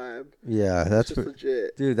of vibe. Yeah, that's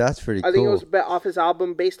legit. Dude, that's pretty cool. I think it was based off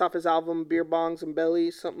his album, Beer Bongs and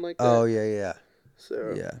Bellies, something like that. Oh, yeah.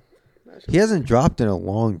 So yeah. He hasn't dropped in a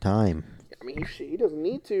long time. I mean, he doesn't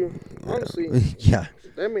need to, honestly. Yeah.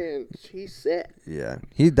 That man, he's set. Yeah.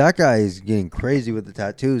 That guy is getting crazy with the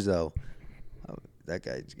tattoos, though. That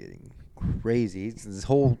guy's getting crazy. His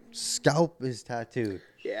whole scalp is tattooed.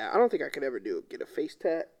 Yeah, I don't think I could ever get a face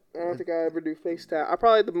tat. I don't think I ever do face tat.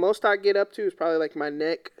 The most I get up to is probably like my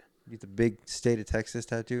neck. Get the big state of Texas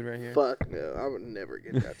tattooed right here. Fuck no, I would never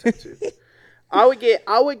get that tattooed. I would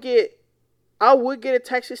get a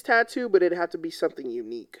Texas tattoo, but it'd have to be something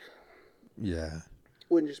unique. Yeah.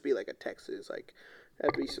 Wouldn't just be like a Texas, like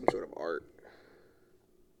that'd be some sort of art.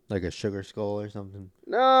 Like a sugar skull or something?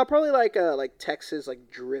 No, probably like Texas,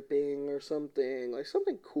 like dripping or something, like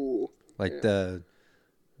something cool. Like the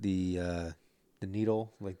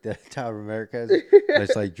needle, like the Tower of America,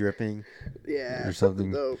 that's like dripping. Yeah, or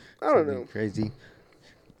something. Dope. I don't know. Crazy.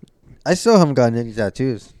 I still haven't gotten any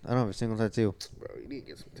tattoos. I don't have a single tattoo. Bro, you need to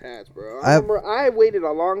get some tats, bro. I remember I waited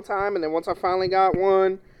a long time, and then once I finally got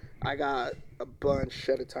one, I got a bunch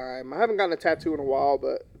at a time. I haven't gotten a tattoo in a while,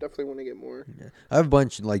 but definitely want to get more. Yeah. I have a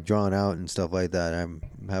bunch like drawn out and stuff like that. I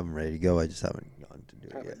have them ready to go. I just haven't gone to do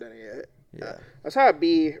it yet. Haven't done it yet. Yeah. That's how it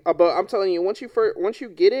be. But I'm telling you, once you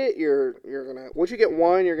get it, you're gonna. Once you get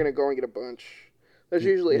one, you're gonna go and get a bunch. That's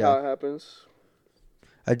usually how it happens.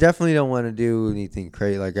 I definitely don't want to do anything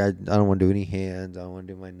crazy. Like I don't want to do any hands. I don't want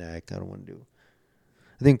to do my neck. I don't want to do.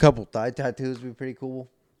 I think a couple thigh tattoos would be pretty cool.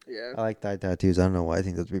 Yeah. I like thigh tattoos. I don't know why. I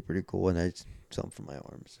think those would be pretty cool, and I just some for my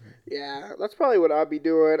arms. Yeah, that's probably what I'd be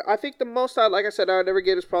doing. I think the most like I said, I'd ever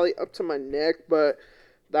get is probably up to my neck, but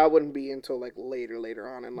that wouldn't be until like later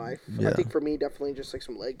on in life. Yeah. I think for me, definitely just like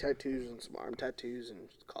some leg tattoos and some arm tattoos, and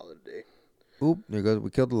just call it a day. Oop! There goes.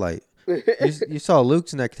 We killed the light. you saw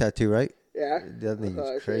Luke's neck tattoo, right? Yeah. That thing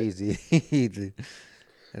is crazy.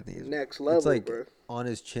 That thing is next level. It's like bro. On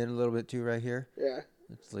his chin a little bit too, right here. Yeah.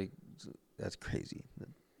 It's like that's crazy.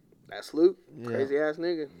 That's Luke. Yeah. Crazy ass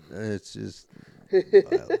nigga. It's just.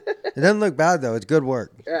 It doesn't look bad though. It's good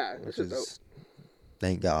work. Yeah, which is dope.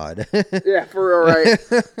 Thank God. Yeah, for real, right?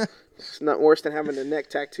 It's not worse than having a neck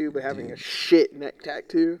tattoo, but having a shit neck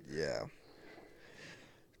tattoo. Yeah.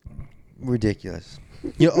 Ridiculous.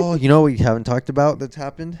 You know what we haven't talked about that's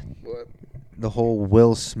happened? What? The whole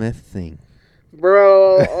Will Smith thing.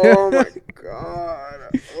 Bro, oh my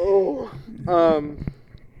God. Oh.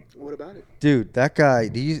 What about it? Dude, that guy,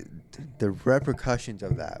 the repercussions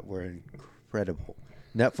of that were incredible.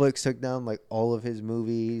 Netflix took down like all of his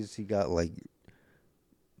movies. He got like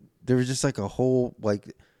there was just like a whole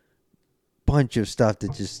like bunch of stuff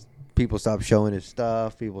that just people stopped showing his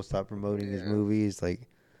stuff. People stopped promoting his movies. Like,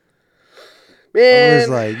 man, I was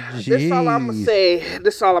like, geez. This is all I'm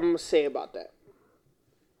gonna say about that.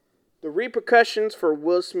 The repercussions for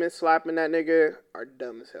Will Smith slapping that nigga are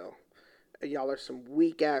dumb as hell. Y'all are some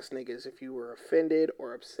weak ass niggas if you were offended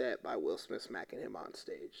or upset by Will Smith smacking him on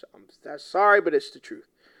stage. I'm sorry, but it's the truth.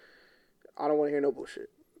 I don't want to hear no bullshit.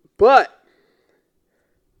 But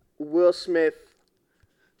Will Smith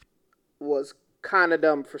was kind of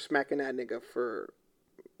dumb for smacking that nigga for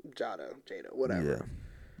Jada, whatever. Yeah.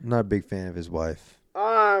 I'm not a big fan of his wife.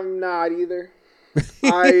 I'm not either.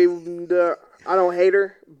 I don't hate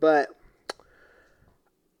her, but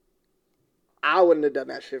I wouldn't have done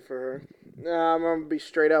that shit for her. I'm gonna be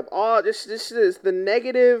straight up. Oh, this is the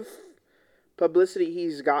negative publicity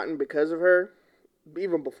he's gotten because of her,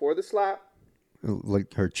 even before the slap.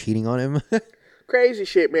 Like her cheating on him. Crazy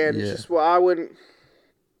shit, man. Yeah. It's just I wouldn't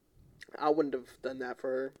have done that for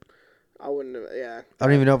her. I wouldn't have. Yeah. I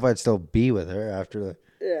don't even know if I'd still be with her after the.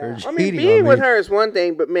 Yeah, I mean, being with her is one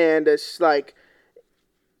thing, but man, that's like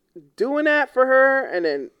doing that for her, and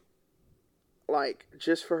then like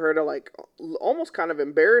just for her to like almost kind of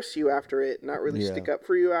embarrass you after it, not really stick up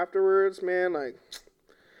for you afterwards, man. Like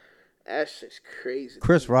that's just crazy.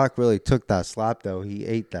 Chris Rock really took that slap though. He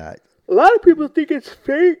ate that. A lot of people think it's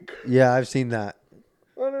fake. Yeah, I've seen that.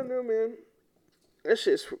 I don't know, man.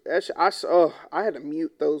 I had to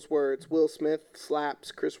mute those words. Will Smith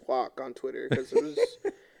slaps Chris Rock on Twitter because it was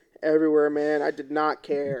everywhere, man. I did not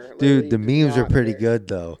care. Dude, the memes are pretty good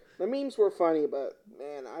though. The memes were funny, but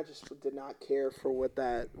man, I just did not care for what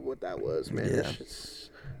that was, man. Yeah.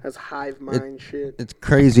 That's hive mind shit. It's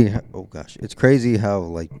crazy. It's crazy how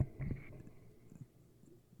like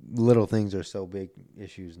little things are so big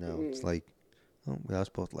issues now. Mm. It's like, we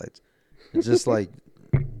lost both lights. It's just like.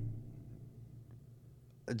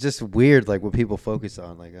 Just weird, like what people focus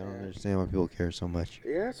on. Like I don't understand why people care so much.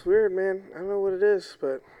 Yeah, it's weird, man. I don't know what it is,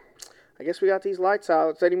 but I guess we got these lights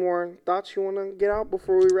out. Is any more thoughts you want to get out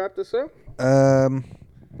before we wrap this up?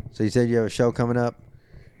 So you said you have a show coming up?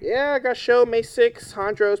 Yeah, I got a show May 6th,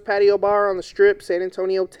 Hondro's Patio Bar on the Strip, San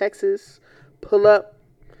Antonio, Texas. Pull up.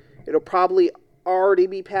 It'll probably already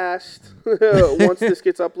be passed once this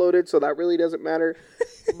gets uploaded, so that really doesn't matter.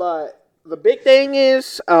 But the big thing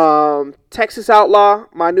is Texas Outlaw,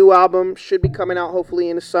 my new album, should be coming out hopefully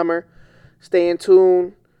in the summer. Stay in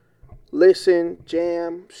tune, listen,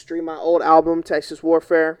 jam, stream my old album, Texas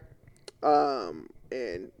Warfare.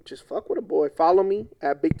 And just fuck with a boy. Follow me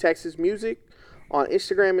at Big Texas Music on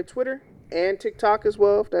Instagram and Twitter and TikTok as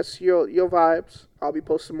well. If that's your vibes, I'll be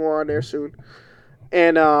posting more on there soon.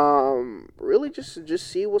 And really just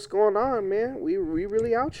see what's going on, man. We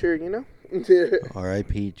really out here, you know.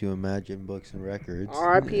 R.I.P. to Imagine Books and Records.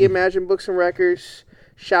 R.I.P. Imagine Books and Records.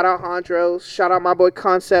 Shout out Hondros. Shout out my boy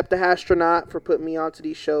Concept, the Hastronaut, for putting me onto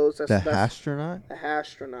these shows. The Hastronaut? The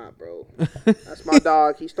Hastronaut, bro. That's my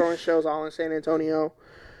dog. He's throwing shows all in San Antonio.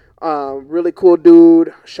 Really cool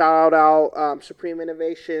dude. Shout out Supreme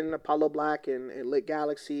Innovation, Apollo Black, and Lit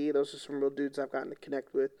Galaxy. Those are some real dudes I've gotten to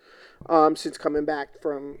connect with since coming back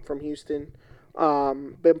from Houston.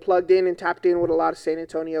 Been plugged in and tapped in with a lot of San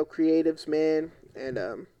Antonio creatives, man.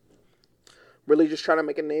 And really just trying to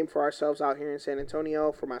make a name for ourselves out here in San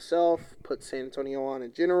Antonio, for myself, put San Antonio on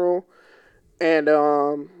in general. And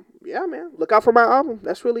yeah, man, look out for my album.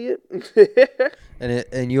 That's really it.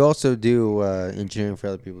 And you also do engineering for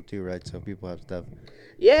other people too, right? So people have stuff.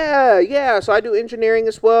 Yeah. So I do engineering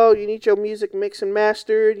as well. You need your music mixed and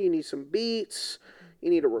mastered. You need some beats. You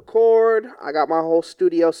need to record. I got my whole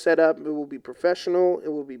studio set up. It will be professional. It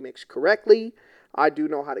will be mixed correctly. I do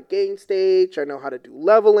know how to gain stage. I know how to do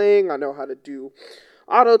leveling. I know how to do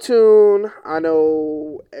auto-tune. I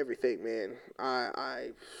know everything, man. I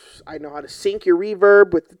know how to sync your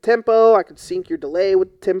reverb with the tempo. I can sync your delay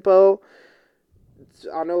with the tempo.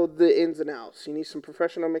 I know the ins and outs. You need some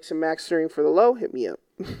professional mix and mastering for the low? Hit me up.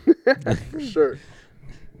 For sure.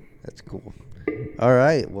 That's cool. All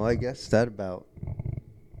right. Well, I guess that about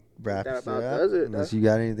wraps that about it up. Does it. Unless you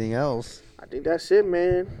got anything else. I think that's it,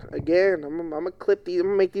 man. Again, I'm gonna clip these. I'm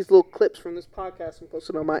gonna make these little clips from this podcast and post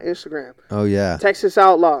it on my Instagram. Oh yeah. Texas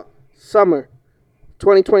Outlaw, summer,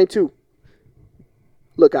 2022.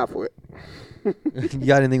 Look out for it. You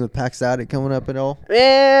got anything with Pack Static coming up at all?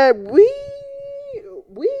 Man, we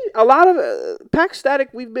a lot of Pack Static.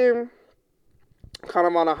 We've been kind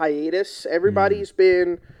of on a hiatus. Everybody's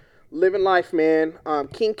been living life, man.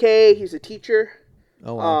 King K, he's a teacher.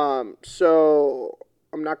 Oh wow. So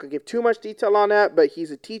I'm not gonna give too much detail on that, but he's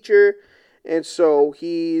a teacher, and so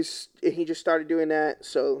he just started doing that.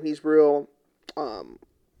 So he's real, that's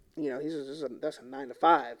a 9 to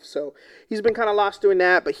 5. So he's been kind of lost doing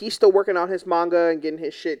that, but he's still working on his manga and getting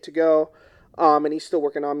his shit to go. And he's still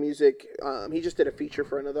working on music. He just did a feature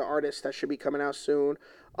for another artist that should be coming out soon.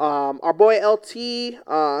 Our boy LT,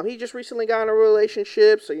 he just recently got in a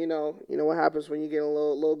relationship, so you know what happens when you get a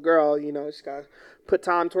little girl. Just gotta put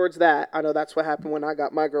time towards that. I know that's what happened when I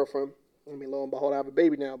got my girlfriend. I mean, lo and behold, I have a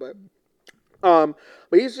baby now, but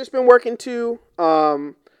he's just been working too.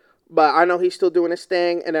 But I know he's still doing his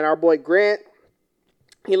thing. And then our boy Grant,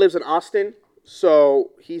 he lives in Austin,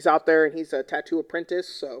 so he's out there and he's a tattoo apprentice.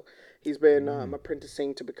 So he's been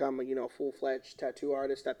apprenticing to become a full-fledged tattoo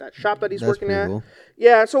artist at that shop that he's working at. Cool.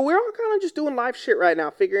 Yeah, so we're all kind of just doing live shit right now,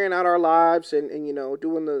 figuring out our lives and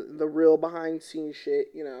doing the real behind-the-scenes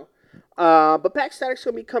shit, But Pack Static's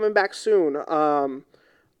going to be coming back soon. I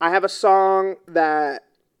have a song that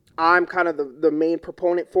I'm kind of the main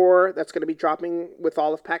proponent for that's going to be dropping with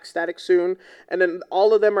all of Pack Static soon. And then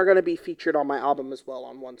all of them are going to be featured on my album as well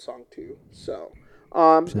on one song too. So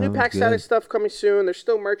new Pack Static stuff coming soon. There's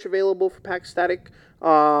still merch available for Pack Static.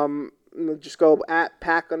 Just go at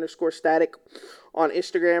Pack_Static on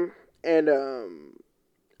Instagram. And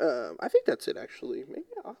I think that's it actually. Maybe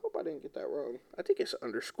I hope I didn't get that wrong. I think it's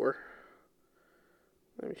 _.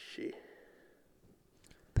 Let me see.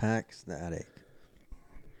 Pack Static.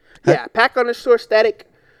 Yeah, Pack_Static.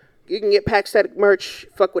 You can get Pack Static merch.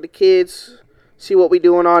 Fuck with the kids. See what we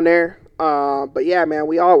doing on there. But yeah, man,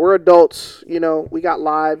 we're adults. We got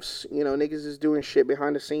lives. Niggas is doing shit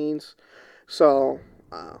behind the scenes. So,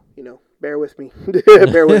 bear with me.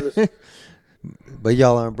 Bear with us. But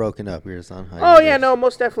y'all aren't broken up. You're just on hiatus. Oh yeah, no,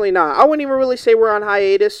 most definitely not. I wouldn't even really say we're on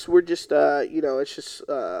hiatus. We're just, it's just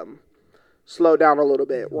slowed down a little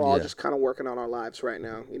bit. We're all just kind of working on our lives right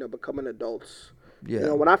now. Becoming adults.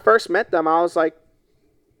 Yeah. When I first met them, I was like,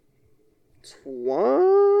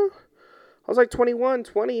 21,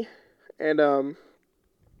 20. And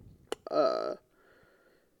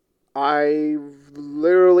I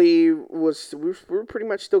literally we were pretty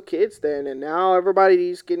much still kids then. And now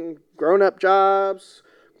everybody's getting grown-up jobs,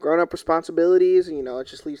 grown-up responsibilities. And, it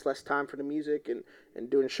just leaves less time for the music and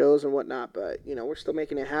doing shows and whatnot. But, we're still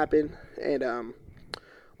making it happen. And,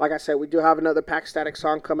 like I said, we do have another Pack Static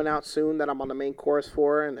song coming out soon that I'm on the main chorus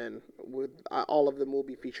for, and then all of them will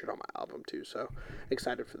be featured on my album too. So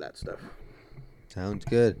excited for that stuff. Sounds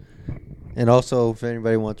good. And also, if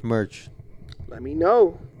anybody wants merch, let me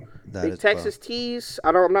know. Big Texas tees.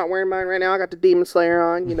 I'm not wearing mine right now. I got the Demon Slayer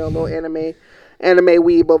on. You know, little anime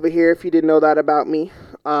weeb over here. If you didn't know that about me.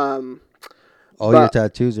 All your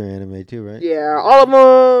tattoos are anime too, right? Yeah, all of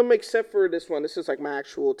them except for this one. This is like my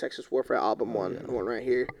actual Texas Warfare album one right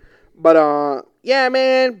here. But yeah,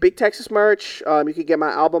 man, Big Texas merch. You can get my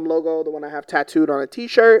album logo, the one I have tattooed on a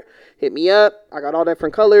T-shirt. Hit me up. I got all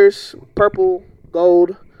different colors: purple,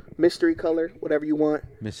 gold, mystery color, whatever you want.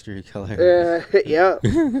 Mystery color. Yep.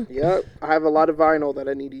 I have a lot of vinyl that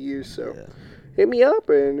I need to use, so hit me up,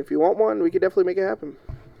 and if you want one, we can definitely make it happen.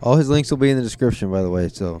 All his links will be in the description, by the way,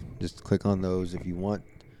 so just click on those if you want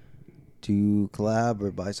to collab or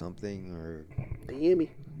buy something or hear me.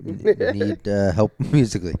 need help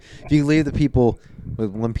musically. If you could leave the people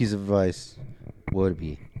with one piece of advice, what would it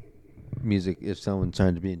be? Music, if someone's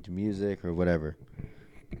trying to be into music or whatever.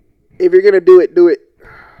 If you're going to do it, do it.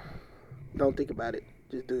 Don't think about it.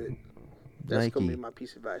 Just do it. That's going to be my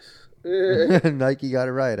piece of advice. Nike got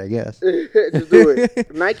it right, I guess. Just do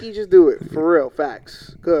it. Nike, just do it. For real,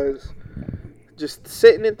 facts. Because just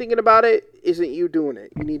sitting and thinking about it isn't you doing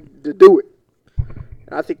it. You need to do it.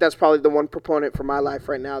 And I think that's probably the one proponent for my life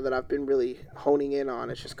right now that I've been really honing in on.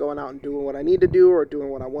 It's just going out and doing what I need to do or doing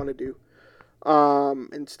what I want to do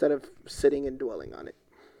instead of sitting and dwelling on it.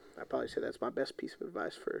 I'd probably say that's my best piece of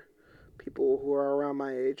advice for people who are around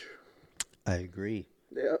my age. I agree.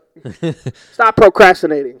 Yep. Stop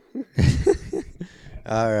procrastinating.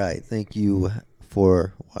 All right. Thank you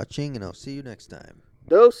for watching, and I'll see you next time.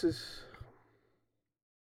 Doses.